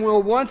and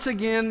will once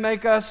again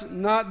make us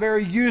not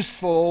very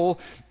useful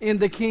in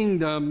the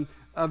kingdom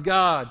of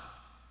God.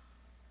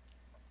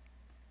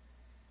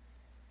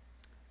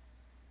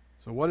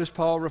 So what is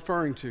Paul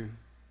referring to?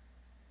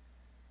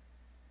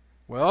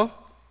 Well,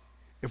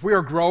 if we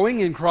are growing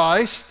in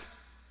Christ,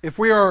 if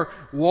we are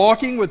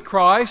walking with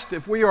Christ,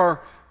 if we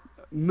are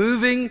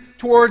moving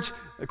towards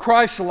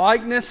Christ's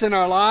likeness in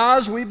our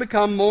lives, we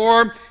become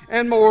more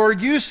and more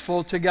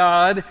useful to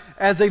God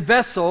as a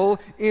vessel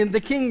in the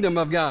kingdom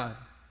of God.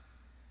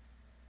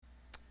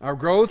 Our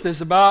growth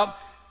is about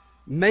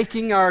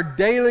making our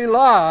daily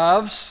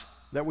lives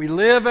that we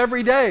live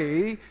every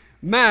day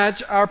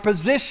match our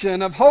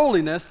position of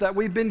holiness that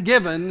we've been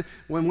given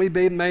when we've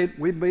been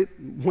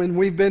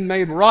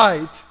made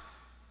right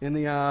in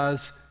the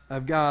eyes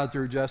of God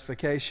through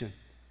justification.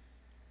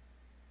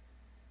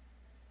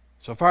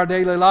 So if our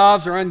daily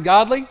lives are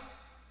ungodly,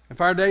 if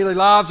our daily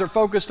lives are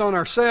focused on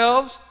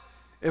ourselves,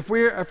 if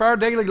our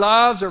daily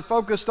lives are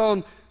focused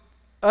on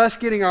us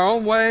getting our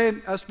own way,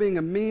 us being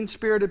a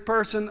mean-spirited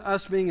person,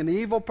 us being an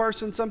evil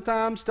person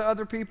sometimes to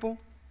other people,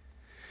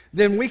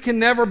 then we can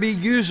never be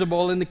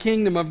usable in the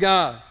kingdom of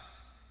God.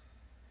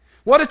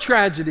 What a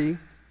tragedy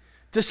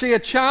to see a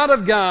child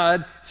of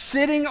God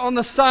sitting on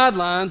the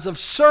sidelines of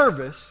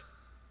service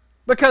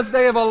because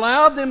they have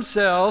allowed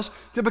themselves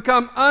to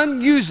become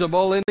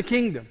unusable in the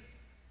kingdom.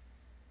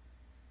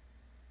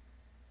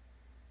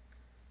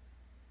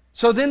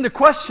 So then the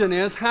question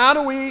is, how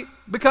do we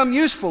become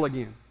useful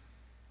again?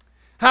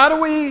 How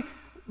do we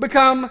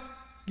become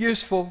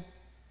useful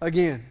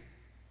again?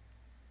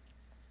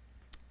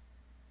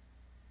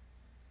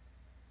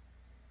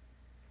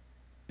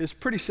 It's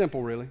pretty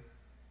simple, really.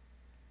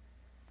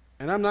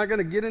 And I'm not going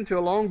to get into a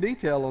long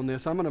detail on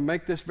this. I'm going to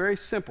make this very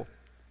simple.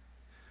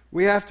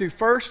 We have to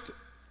first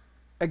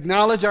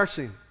acknowledge our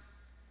sin,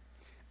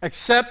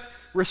 accept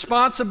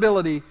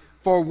responsibility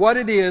for what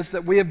it is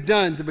that we have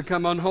done to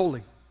become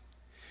unholy.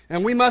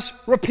 And we must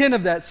repent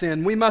of that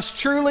sin. We must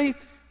truly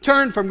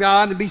turn from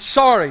God and be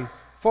sorry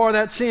for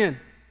that sin.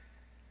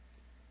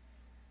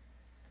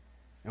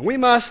 And we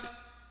must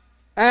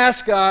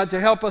ask God to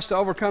help us to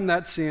overcome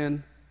that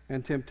sin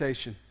and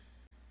temptation.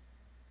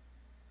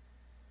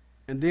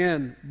 And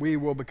then we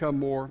will become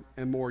more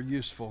and more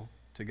useful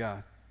to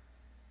God.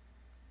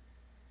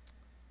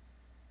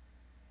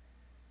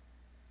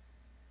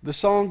 The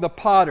song "The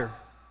Potter,"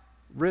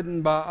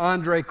 written by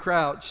Andre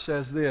Crouch,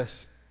 says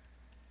this: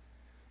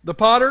 "The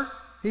potter,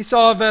 he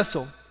saw a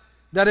vessel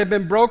that had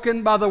been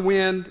broken by the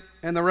wind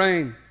and the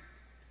rain.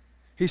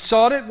 He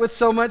sought it with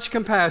so much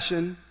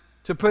compassion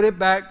to put it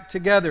back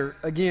together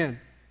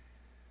again.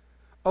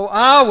 Oh,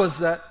 I was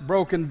that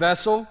broken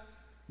vessel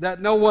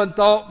that no one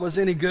thought was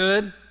any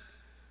good.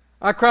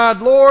 I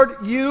cried,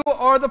 Lord, you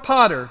are the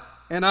potter,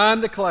 and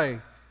I'm the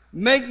clay.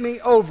 Make me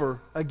over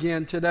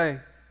again today."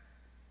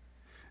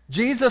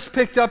 Jesus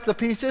picked up the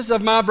pieces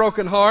of my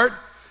broken heart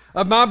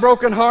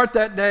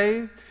that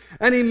day,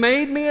 and He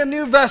made me a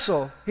new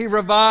vessel. He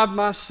revived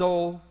my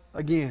soul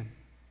again.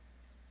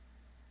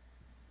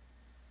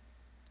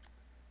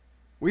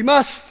 We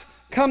must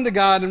come to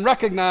God and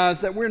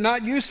recognize that we're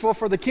not useful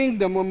for the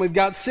kingdom when we've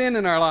got sin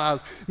in our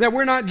lives. That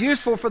we're not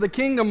useful for the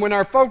kingdom when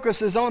our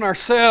focus is on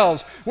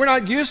ourselves. We're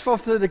not useful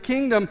to the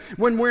kingdom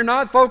when we're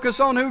not focused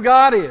on who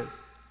God is.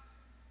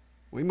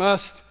 We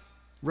must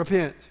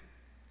repent.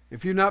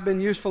 If you've not been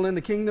useful in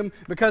the kingdom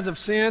because of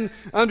sin,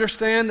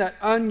 understand that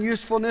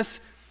unusefulness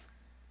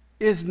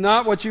is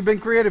not what you've been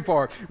created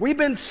for. We've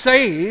been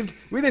saved,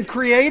 we've been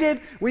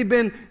created, we've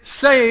been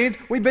saved,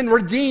 we've been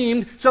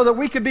redeemed so that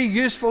we could be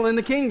useful in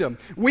the kingdom.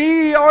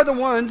 We are the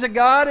ones that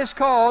God has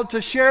called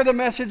to share the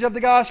message of the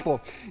gospel.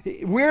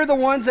 We're the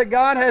ones that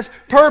God has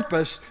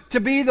purposed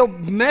to be the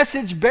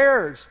message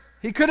bearers.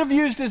 He could have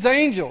used His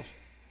angels,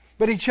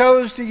 but He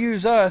chose to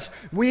use us.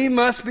 We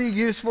must be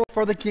useful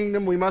for the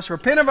kingdom. We must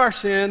repent of our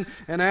sin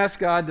and ask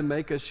God to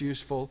make us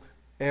useful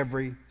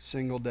every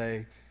single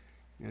day.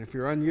 And if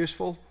you're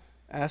unuseful,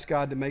 ask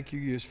God to make you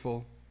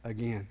useful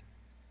again.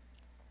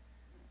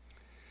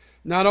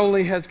 Not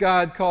only has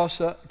God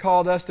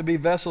called us to be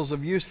vessels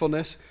of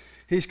usefulness,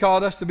 He's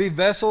called us to be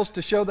vessels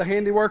to show the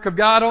handiwork of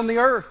God on the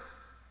earth.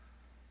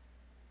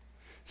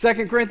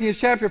 2 Corinthians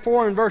chapter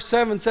 4 and verse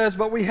 7 says,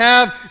 "But we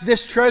have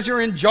this treasure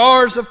in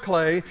jars of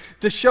clay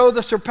to show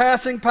the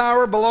surpassing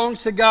power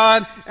belongs to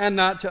God and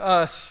not to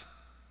us."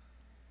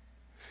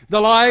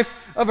 The life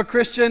of a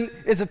Christian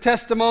is a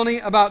testimony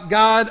about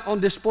God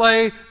on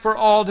display for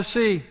all to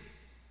see.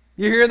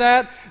 You hear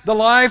that? The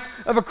life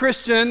of a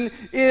Christian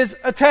is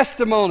a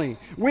testimony.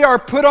 We are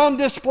put on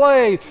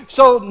display.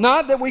 So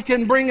not that we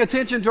can bring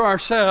attention to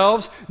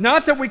ourselves,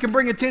 not that we can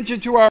bring attention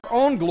to our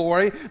own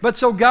glory, but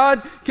so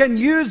God can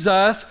use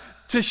us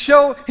to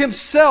show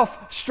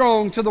himself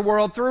strong to the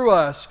world through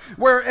us,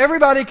 where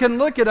everybody can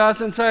look at us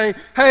and say,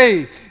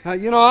 hey,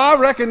 I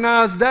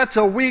recognize that's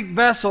a weak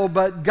vessel,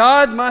 but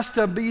God must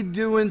be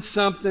doing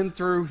something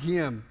through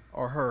him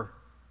or her.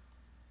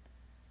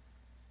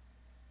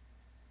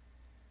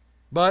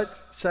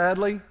 But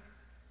sadly,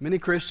 many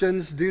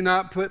Christians do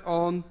not put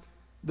on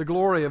the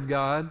glory of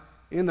God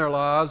in their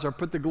lives or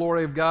put the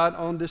glory of God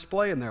on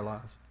display in their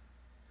lives.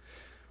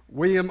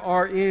 William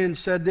R. Inge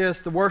said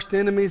this: the worst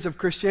enemies of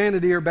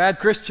Christianity are bad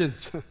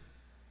Christians.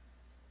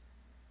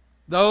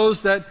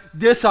 Those that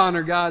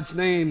dishonor God's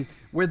name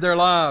with their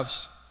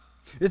lives.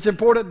 It's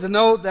important to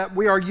note that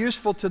we are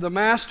useful to the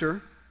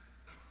Master,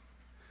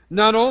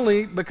 not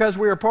only because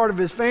we are part of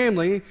His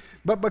family,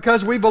 but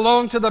because we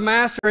belong to the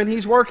Master and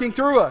He's working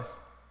through us.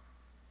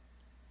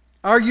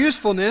 Our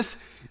usefulness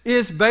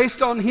is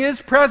based on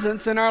His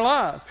presence in our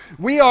lives.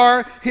 We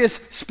are His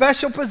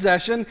special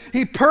possession.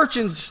 He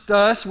purchased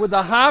us with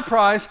the high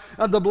price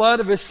of the blood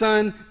of His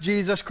Son,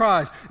 Jesus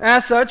Christ.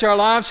 As such, our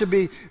lives should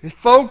be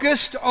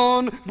focused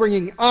on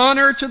bringing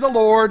honor to the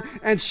Lord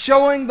and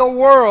showing the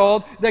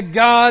world that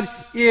God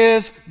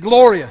is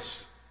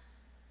glorious.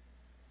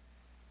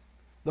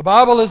 The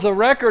Bible is a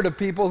record of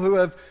people who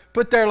have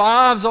put their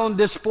lives on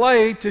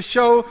display to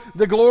show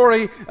the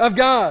glory of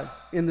God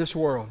in this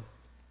world.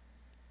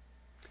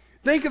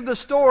 Think of the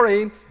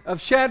story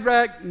of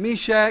Shadrach,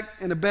 Meshach,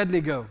 and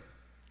Abednego.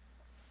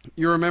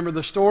 You remember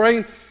the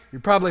story. You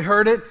probably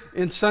heard it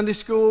in Sunday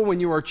school when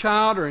you were a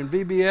child or in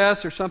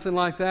VBS or something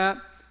like that.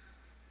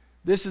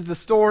 This is the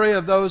story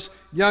of those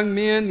young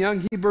men,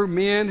 young Hebrew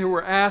men who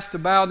were asked to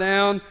bow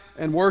down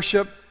and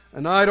worship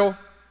an idol.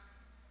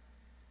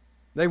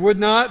 They would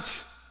not.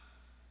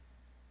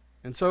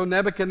 And so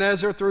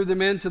Nebuchadnezzar threw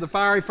them into the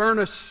fiery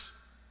furnace.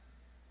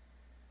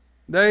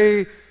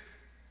 They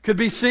could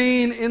be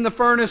seen in the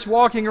furnace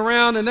walking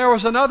around, and there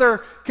was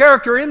another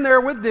character in there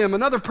with them,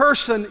 another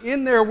person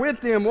in there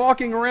with them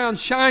walking around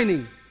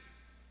shining.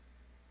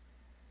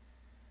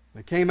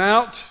 They came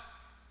out.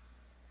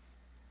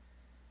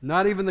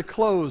 Not even the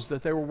clothes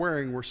that they were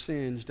wearing were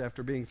singed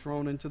after being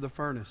thrown into the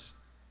furnace.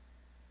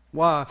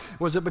 Why?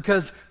 Was it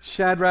because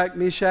Shadrach,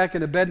 Meshach,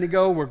 and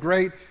Abednego were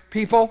great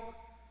people?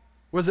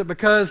 Was it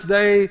because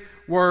they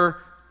were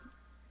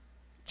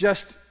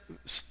just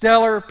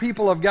stellar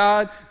people of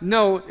God?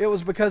 No, it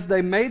was because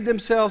they made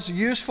themselves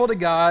useful to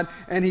God,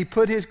 and He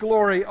put His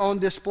glory on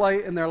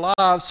display in their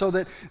lives so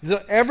that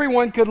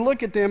everyone could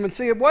look at them and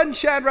see it wasn't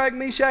Shadrach,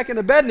 Meshach, and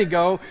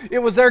Abednego, it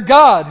was their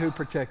God who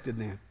protected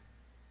them.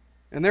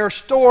 And there are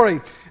story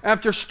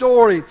after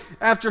story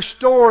after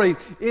story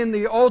in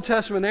the Old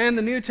Testament and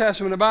the New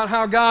Testament about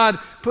how God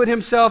put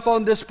Himself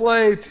on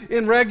display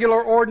in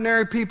regular,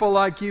 ordinary people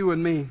like you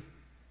and me.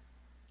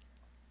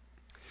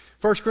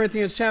 1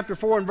 Corinthians chapter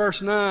 4 and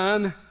verse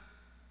 9,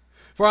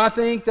 for I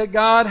think that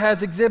God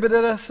has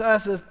exhibited us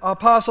as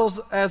apostles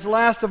as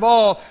last of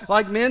all,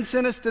 like men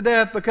sent us to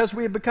death, because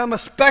we have become a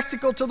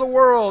spectacle to the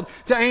world,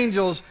 to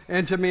angels,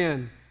 and to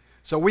men.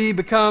 So we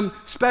become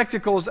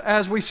spectacles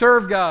as we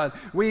serve God.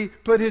 We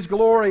put His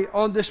glory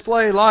on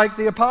display like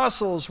the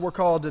apostles were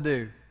called to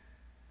do.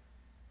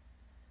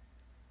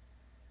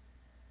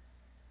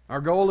 Our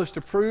goal is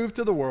to prove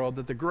to the world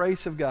that the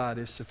grace of God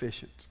is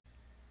sufficient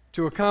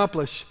to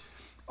accomplish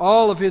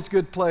all of His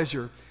good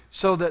pleasure,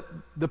 so that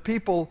the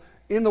people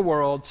in the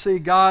world see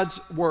God's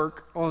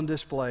work on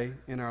display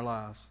in our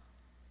lives.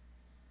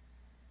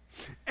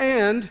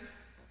 And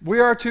we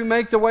are to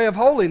make the way of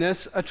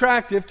holiness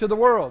attractive to the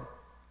world.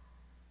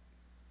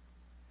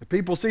 If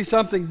people see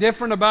something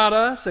different about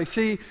us, they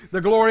see the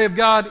glory of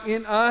God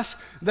in us,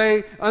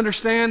 they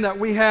understand that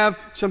we have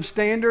some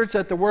standards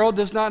that the world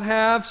does not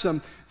have,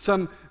 some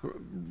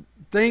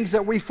things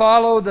that we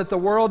follow that the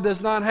world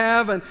does not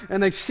have,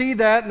 and they see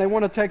that and they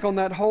want to take on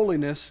that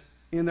holiness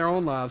in their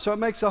own lives. So it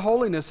makes the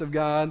holiness of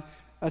God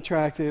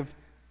attractive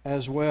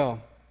as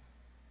well.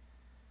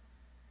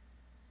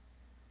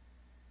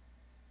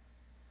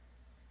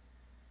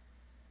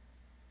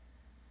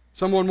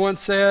 Someone once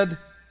said,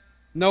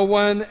 no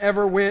one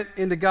ever went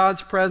into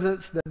God's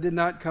presence that did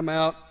not come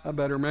out a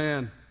better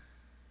man.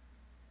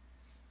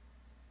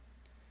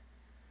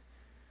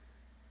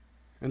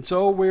 And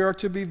so we are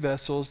to be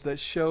vessels that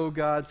show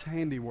God's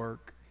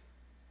handiwork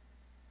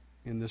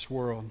in this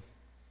world,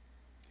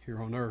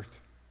 here on earth.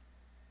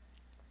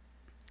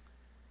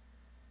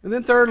 And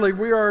then thirdly,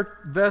 we are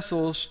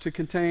vessels to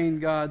contain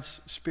God's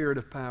Spirit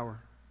of power.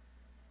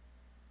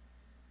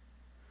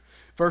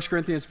 1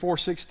 Corinthians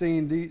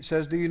 4:16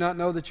 says, do you not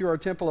know that you are a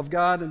temple of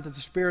God and that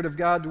the Spirit of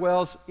God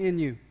dwells in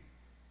you?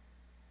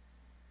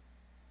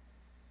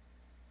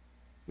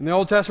 In the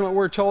Old Testament,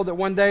 we're told that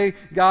one day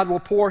God will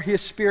pour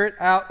His Spirit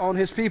out on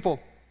His people.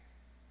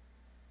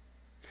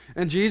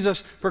 And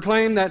Jesus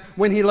proclaimed that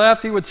when He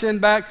left, He would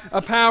send back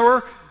a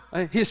power,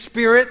 His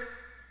Spirit.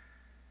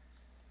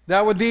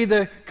 That would be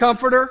the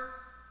Comforter.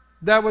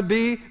 That would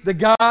be the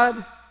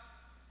God.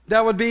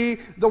 That would be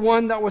the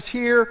one that was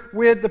here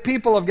with the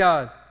people of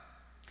God.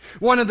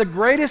 One of the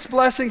greatest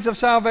blessings of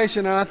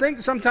salvation, and I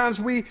think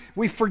sometimes we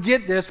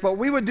forget this, but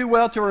we would do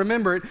well to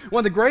remember it.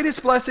 One of the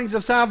greatest blessings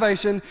of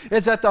salvation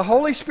is that the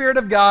Holy Spirit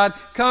of God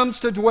comes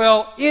to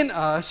dwell in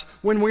us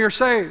when we are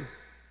saved.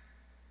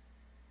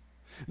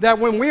 That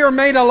when we are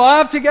made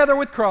alive together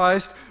with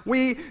Christ,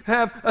 we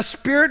have a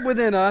spirit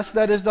within us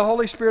that is the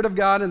Holy Spirit of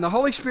God, and the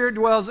Holy Spirit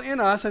dwells in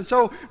us, and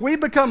so we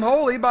become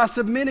holy by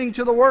submitting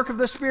to the work of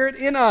the Spirit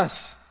in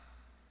us.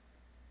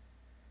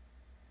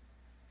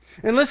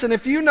 And listen,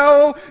 if you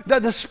know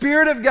that the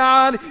Spirit of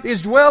God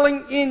is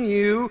dwelling in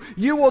you,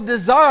 you will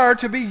desire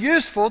to be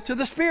useful to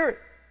the Spirit.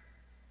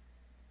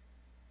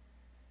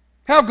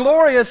 How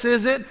glorious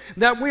is it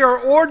that we are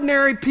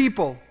ordinary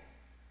people,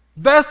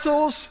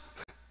 vessels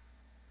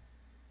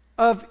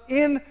of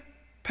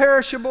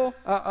perishable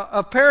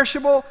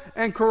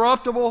and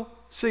corruptible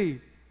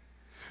seed,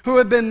 who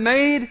have been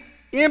made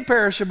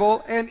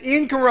imperishable and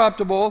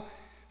incorruptible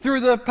through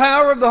the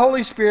power of the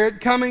Holy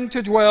Spirit coming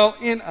to dwell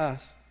in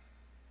us.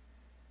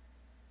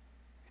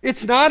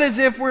 It's not as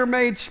if we're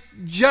made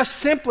just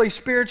simply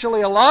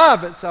spiritually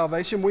alive at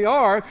salvation. We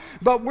are,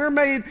 but we're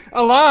made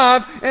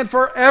alive and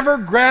forever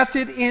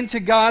grafted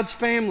into God's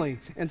family.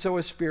 And so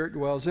His Spirit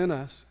dwells in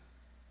us.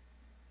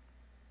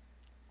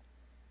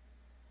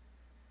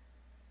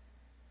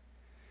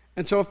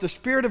 And so if the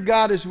Spirit of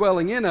God is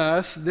dwelling in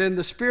us, then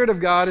the Spirit of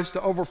God is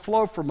to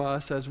overflow from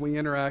us as we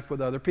interact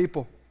with other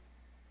people.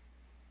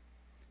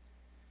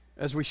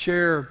 As we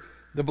share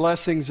the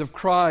blessings of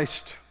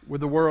Christ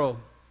with the world.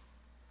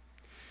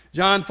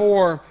 John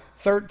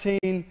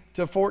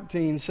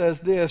 4:13-14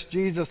 says this,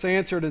 Jesus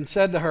answered and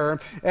said to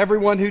her,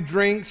 "Everyone who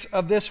drinks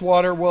of this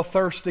water will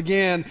thirst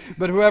again,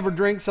 but whoever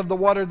drinks of the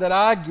water that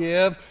I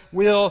give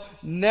will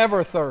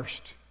never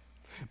thirst.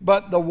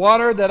 But the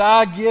water that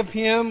I give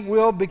him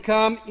will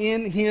become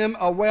in him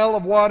a well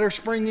of water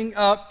springing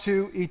up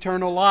to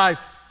eternal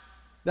life."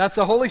 That's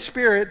the Holy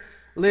Spirit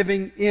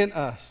living in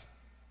us.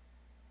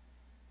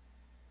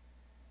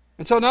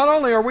 And so not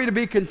only are we to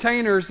be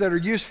containers that are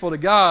useful to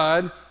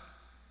God,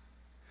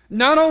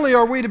 not only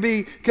are we to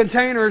be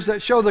containers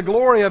that show the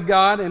glory of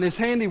God and His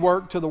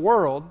handiwork to the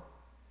world,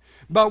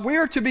 but we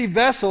are to be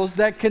vessels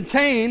that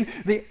contain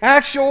the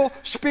actual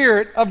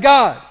Spirit of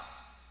God.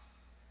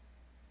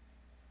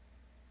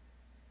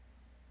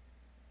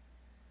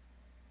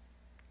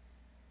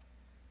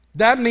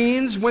 That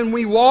means when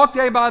we walk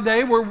day by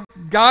day,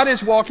 God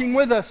is walking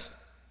with us.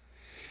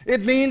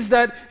 It means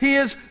that He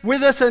is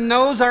with us and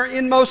knows our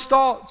inmost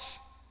thoughts.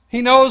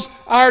 He knows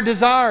our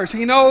desires.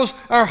 He knows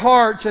our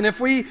hearts. And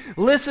if we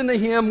listen to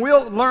Him,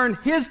 we'll learn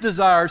His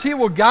desires. He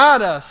will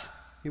guide us.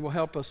 He will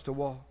help us to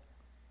walk.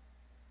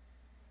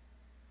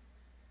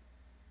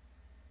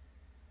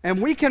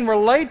 And we can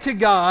relate to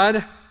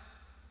God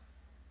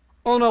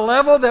on a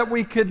level that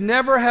we could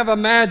never have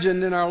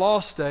imagined in our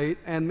lost state,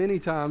 and many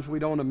times we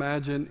don't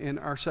imagine in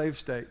our saved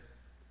state.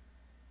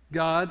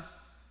 God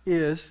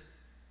is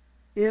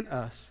in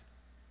us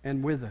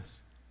and with us.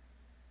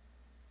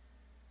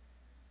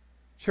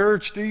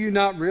 Church, do you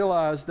not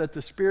realize that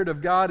the Spirit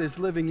of God is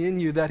living in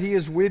you, that He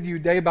is with you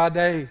day by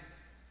day?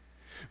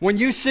 When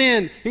you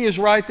sin, He is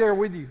right there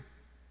with you.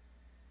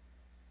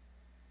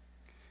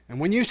 And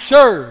when you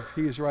serve,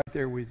 He is right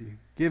there with you,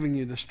 giving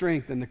you the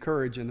strength and the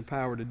courage and the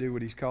power to do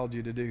what He's called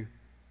you to do.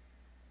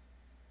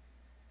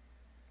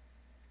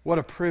 What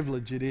a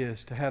privilege it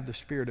is to have the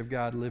Spirit of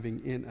God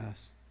living in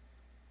us.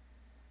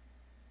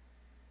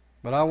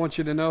 But I want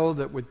you to know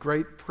that with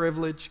great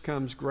privilege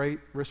comes great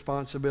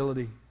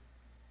responsibility.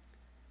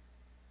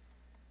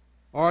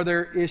 Are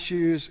there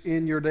issues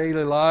in your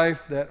daily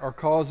life that are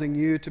causing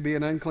you to be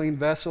an unclean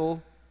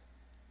vessel?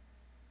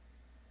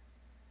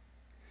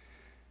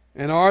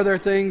 And are there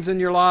things in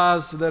your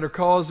lives that are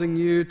causing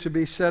you to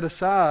be set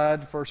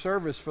aside for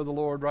service for the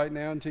Lord right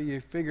now until you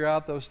figure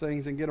out those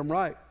things and get them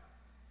right?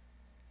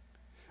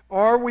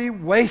 Are we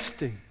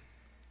wasting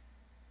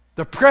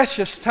the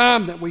precious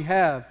time that we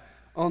have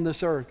on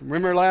this earth?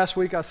 Remember last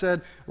week I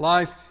said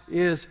life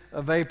is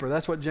a vapor.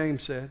 That's what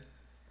James said.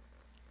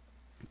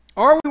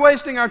 Are we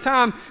wasting our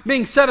time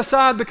being set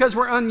aside because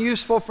we're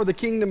unuseful for the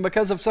kingdom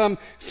because of some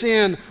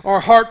sin or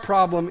heart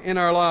problem in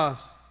our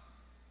lives?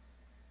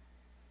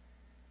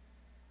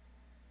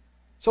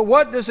 So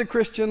what does a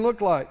Christian look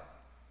like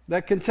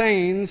that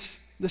contains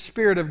the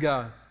Spirit of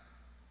God?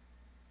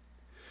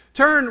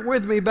 Turn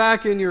with me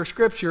back in your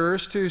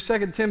scriptures to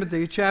 2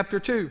 Timothy chapter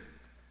 2.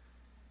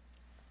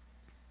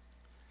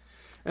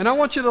 And I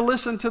want you to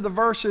listen to the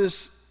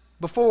verses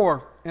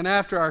before and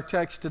after our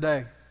text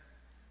today.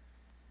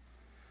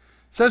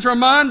 It says,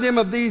 "Remind them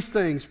of these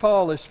things."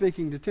 Paul is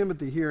speaking to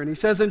Timothy here, and he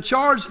says, "And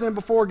charge them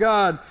before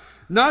God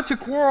not to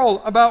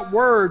quarrel about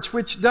words,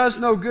 which does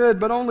no good,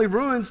 but only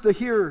ruins the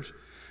hearers.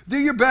 Do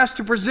your best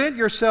to present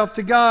yourself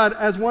to God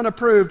as one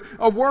approved,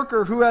 a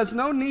worker who has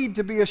no need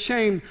to be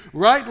ashamed,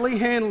 rightly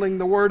handling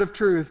the word of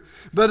truth.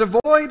 But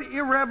avoid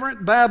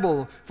irreverent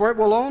babble, for it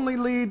will only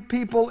lead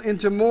people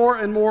into more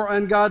and more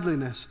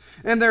ungodliness.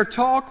 And their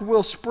talk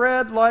will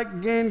spread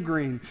like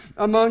gangrene.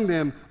 Among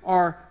them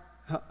are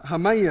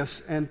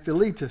Hymenaeus and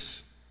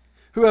Philetus,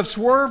 who have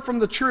swerved from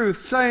the truth,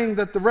 saying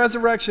that the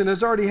resurrection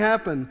has already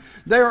happened.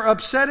 They are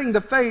upsetting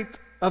the faith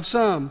of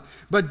some.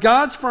 But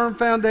God's firm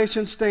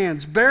foundation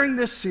stands, bearing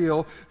this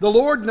seal: the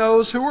Lord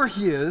knows who are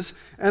His,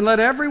 and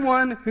let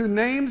everyone who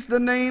names the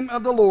name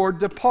of the Lord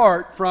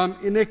depart from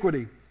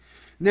iniquity.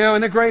 Now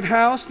in a great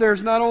house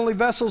there's not only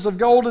vessels of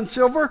gold and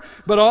silver,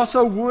 but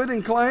also wood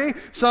and clay,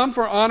 some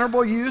for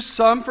honorable use,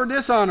 some for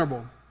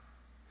dishonorable.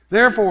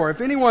 Therefore,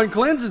 if anyone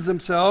cleanses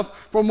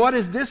himself from what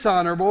is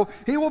dishonorable,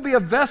 he will be a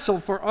vessel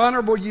for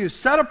honorable use,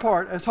 set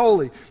apart as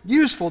holy,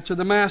 useful to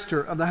the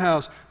master of the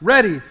house,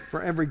 ready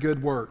for every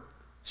good work.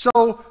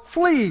 So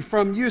flee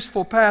from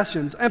useful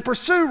passions and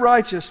pursue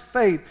righteous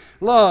faith,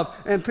 love,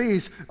 and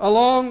peace,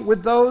 along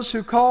with those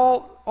who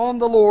call on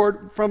the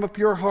Lord from a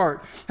pure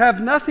heart. Have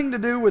nothing to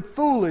do with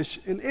foolish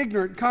and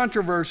ignorant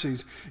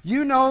controversies.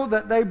 You know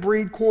that they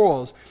breed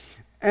quarrels.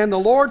 And the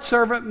Lord's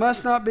servant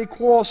must not be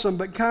quarrelsome,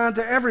 but kind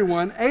to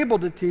everyone, able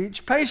to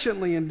teach,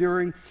 patiently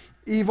enduring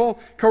evil,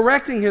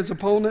 correcting his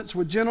opponents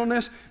with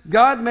gentleness.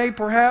 God may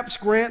perhaps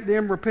grant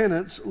them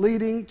repentance,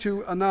 leading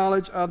to a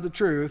knowledge of the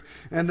truth,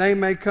 and they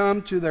may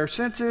come to their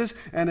senses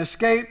and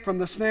escape from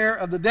the snare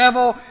of the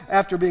devil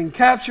after being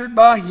captured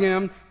by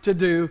him to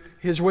do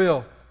his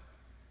will.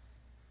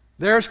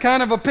 There's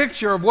kind of a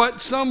picture of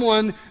what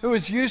someone who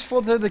is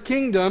useful to the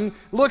kingdom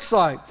looks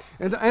like,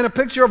 and a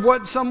picture of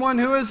what someone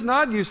who is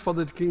not useful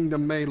to the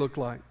kingdom may look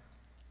like.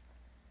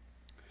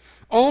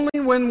 Only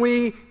when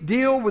we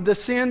deal with the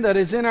sin that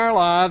is in our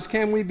lives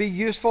can we be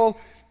useful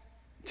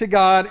to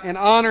God and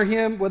honor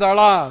Him with our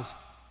lives.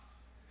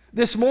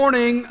 This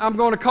morning, I'm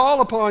going to call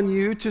upon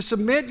you to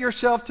submit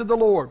yourself to the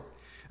Lord.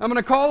 I'm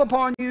going to call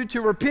upon you to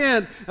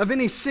repent of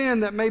any sin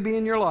that may be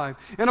in your life.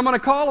 And I'm going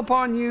to call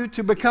upon you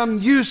to become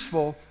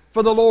useful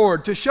for the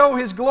Lord, to show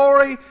His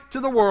glory to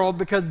the world,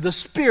 because the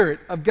Spirit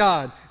of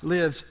God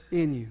lives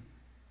in you.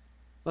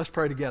 Let's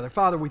pray together.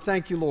 Father, we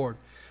thank you, Lord,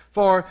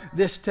 for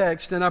this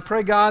text. And I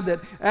pray, God, that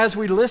as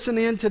we listen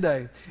in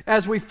today,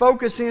 as we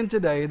focus in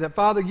today, that,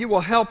 Father, you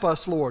will help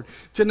us, Lord,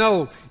 to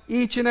know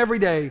each and every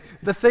day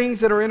the things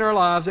that are in our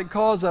lives that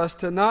cause us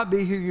to not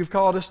be who you've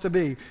called us to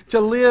be, to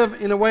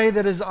live in a way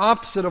that is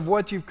opposite of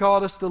what you've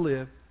called us to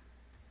live.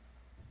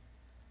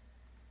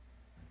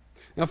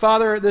 Now,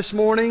 Father, this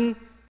morning,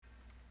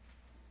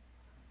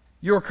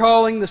 you're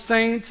calling the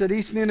saints at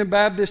East Newnan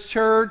Baptist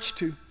Church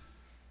to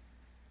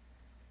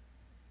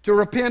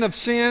repent of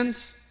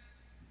sins,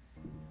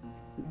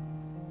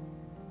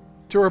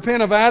 to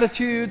repent of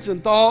attitudes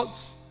and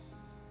thoughts,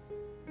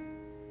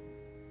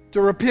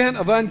 to repent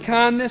of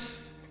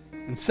unkindness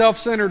and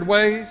self-centered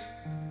ways,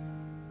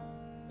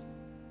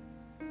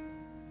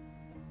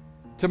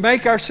 to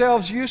make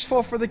ourselves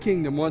useful for the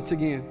kingdom once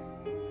again.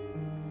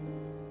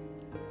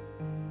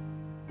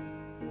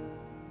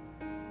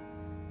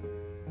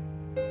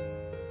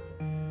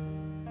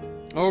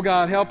 Oh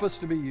God, help us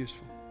to be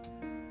useful.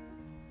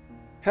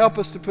 Help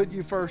us to put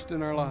you first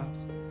in our lives.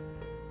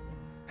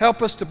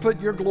 Help us to put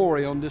your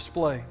glory on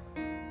display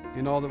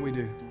in all that we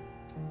do.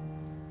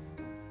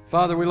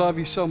 Father, we love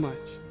you so much,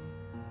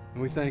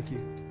 and we thank you.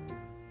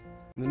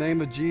 In the name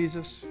of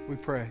Jesus, we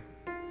pray.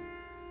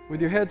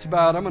 With your heads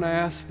bowed, I'm going to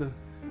ask the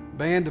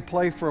band to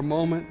play for a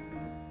moment.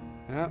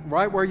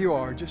 Right where you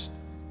are, just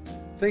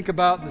think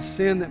about the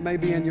sin that may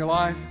be in your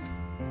life,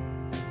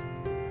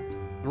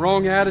 the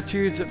wrong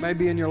attitudes that may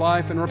be in your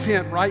life, and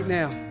repent right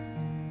now.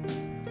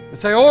 And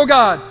say, oh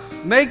God,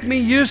 make me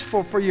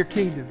useful for your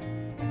kingdom.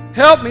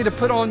 Help me to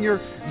put on your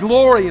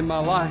glory in my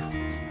life.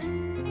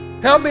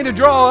 Help me to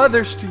draw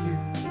others to you.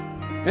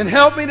 And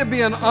help me to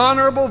be an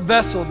honorable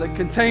vessel that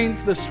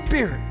contains the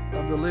Spirit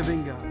of the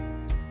living God.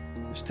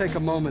 Just take a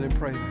moment and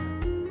pray that.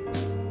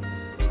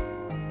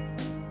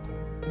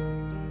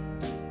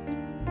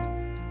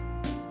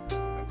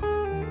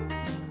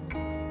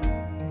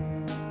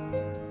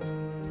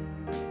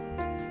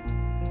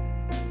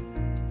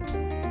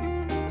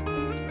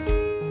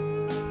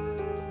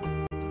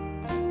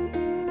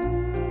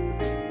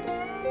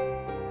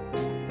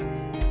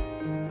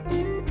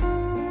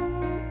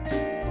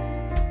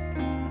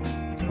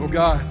 Oh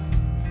God,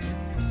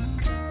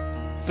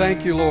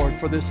 thank you, Lord,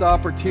 for this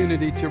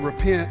opportunity to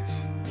repent,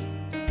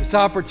 this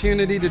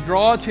opportunity to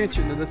draw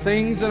attention to the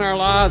things in our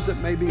lives that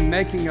may be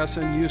making us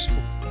unuseful.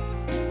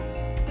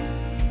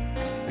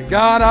 And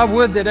God, I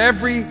would that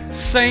every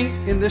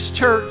saint in this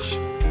church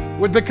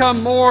would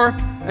become more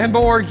and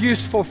more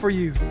useful for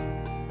you.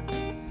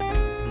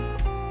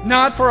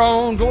 Not for our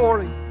own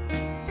glory,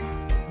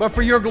 but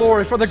for your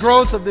glory, for the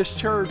growth of this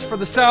church, for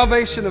the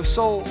salvation of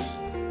souls,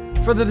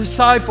 for the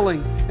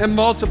discipling and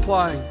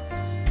multiplying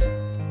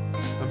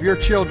of your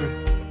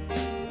children.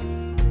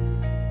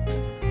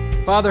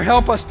 Father,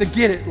 help us to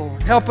get it,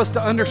 Lord. Help us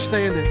to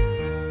understand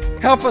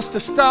it. Help us to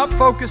stop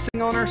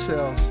focusing on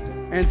ourselves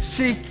and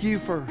seek you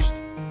first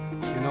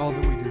in all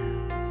that we do.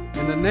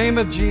 In the name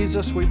of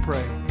Jesus we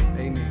pray.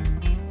 Amen.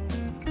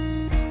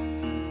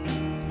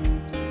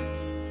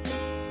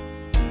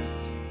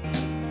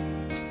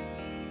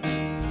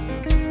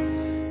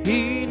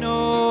 He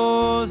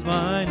knows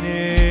my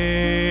name.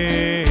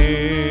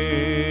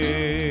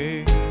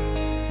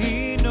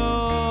 He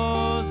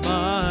knows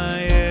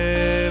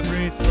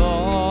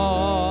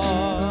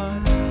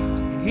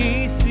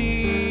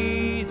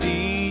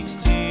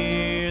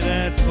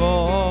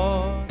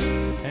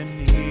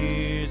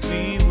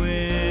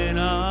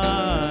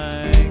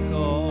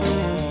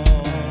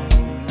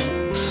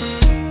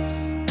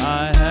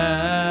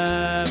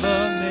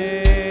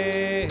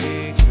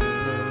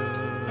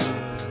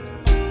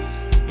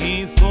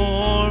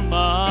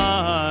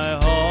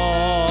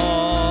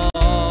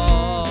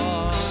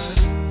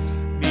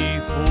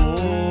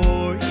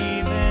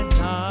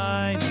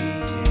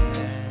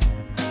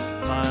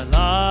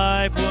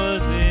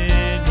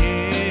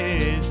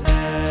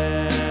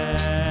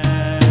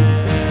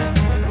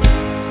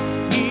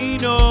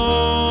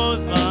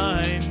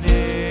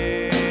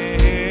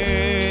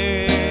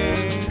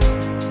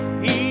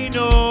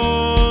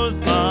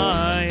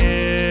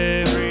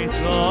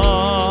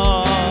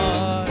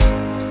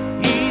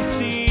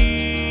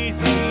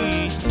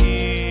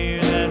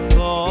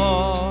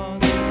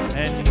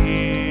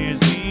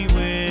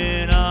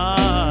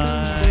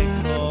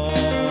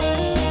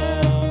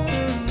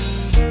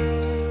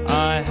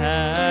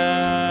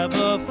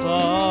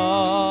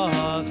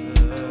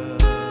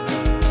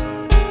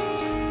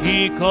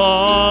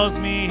calls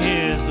me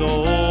his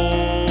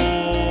own.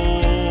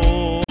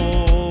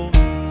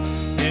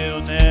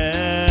 He'll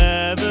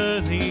never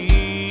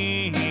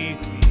leave me,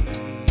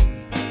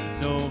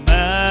 no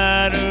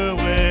matter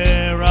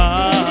where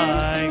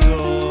I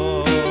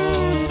go.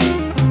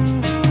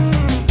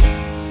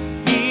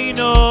 He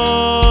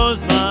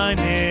knows my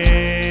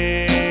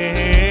name.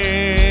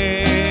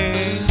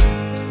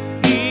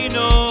 He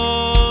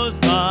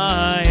knows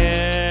my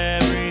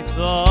every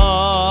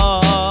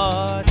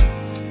thought.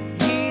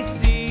 He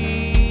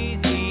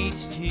sees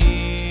each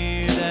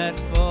tear that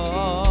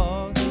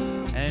falls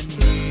and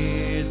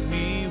hears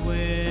me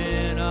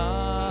when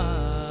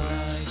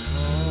I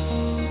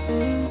call.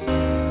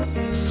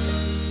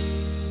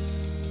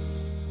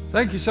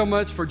 Thank you so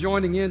much for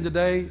joining in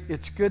today.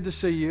 It's good to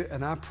see you,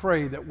 and I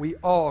pray that we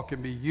all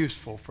can be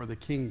useful for the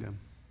kingdom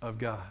of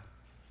God.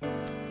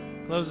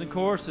 Closing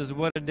chorus is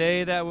what a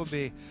day that will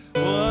be.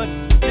 What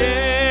a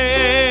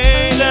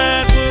day that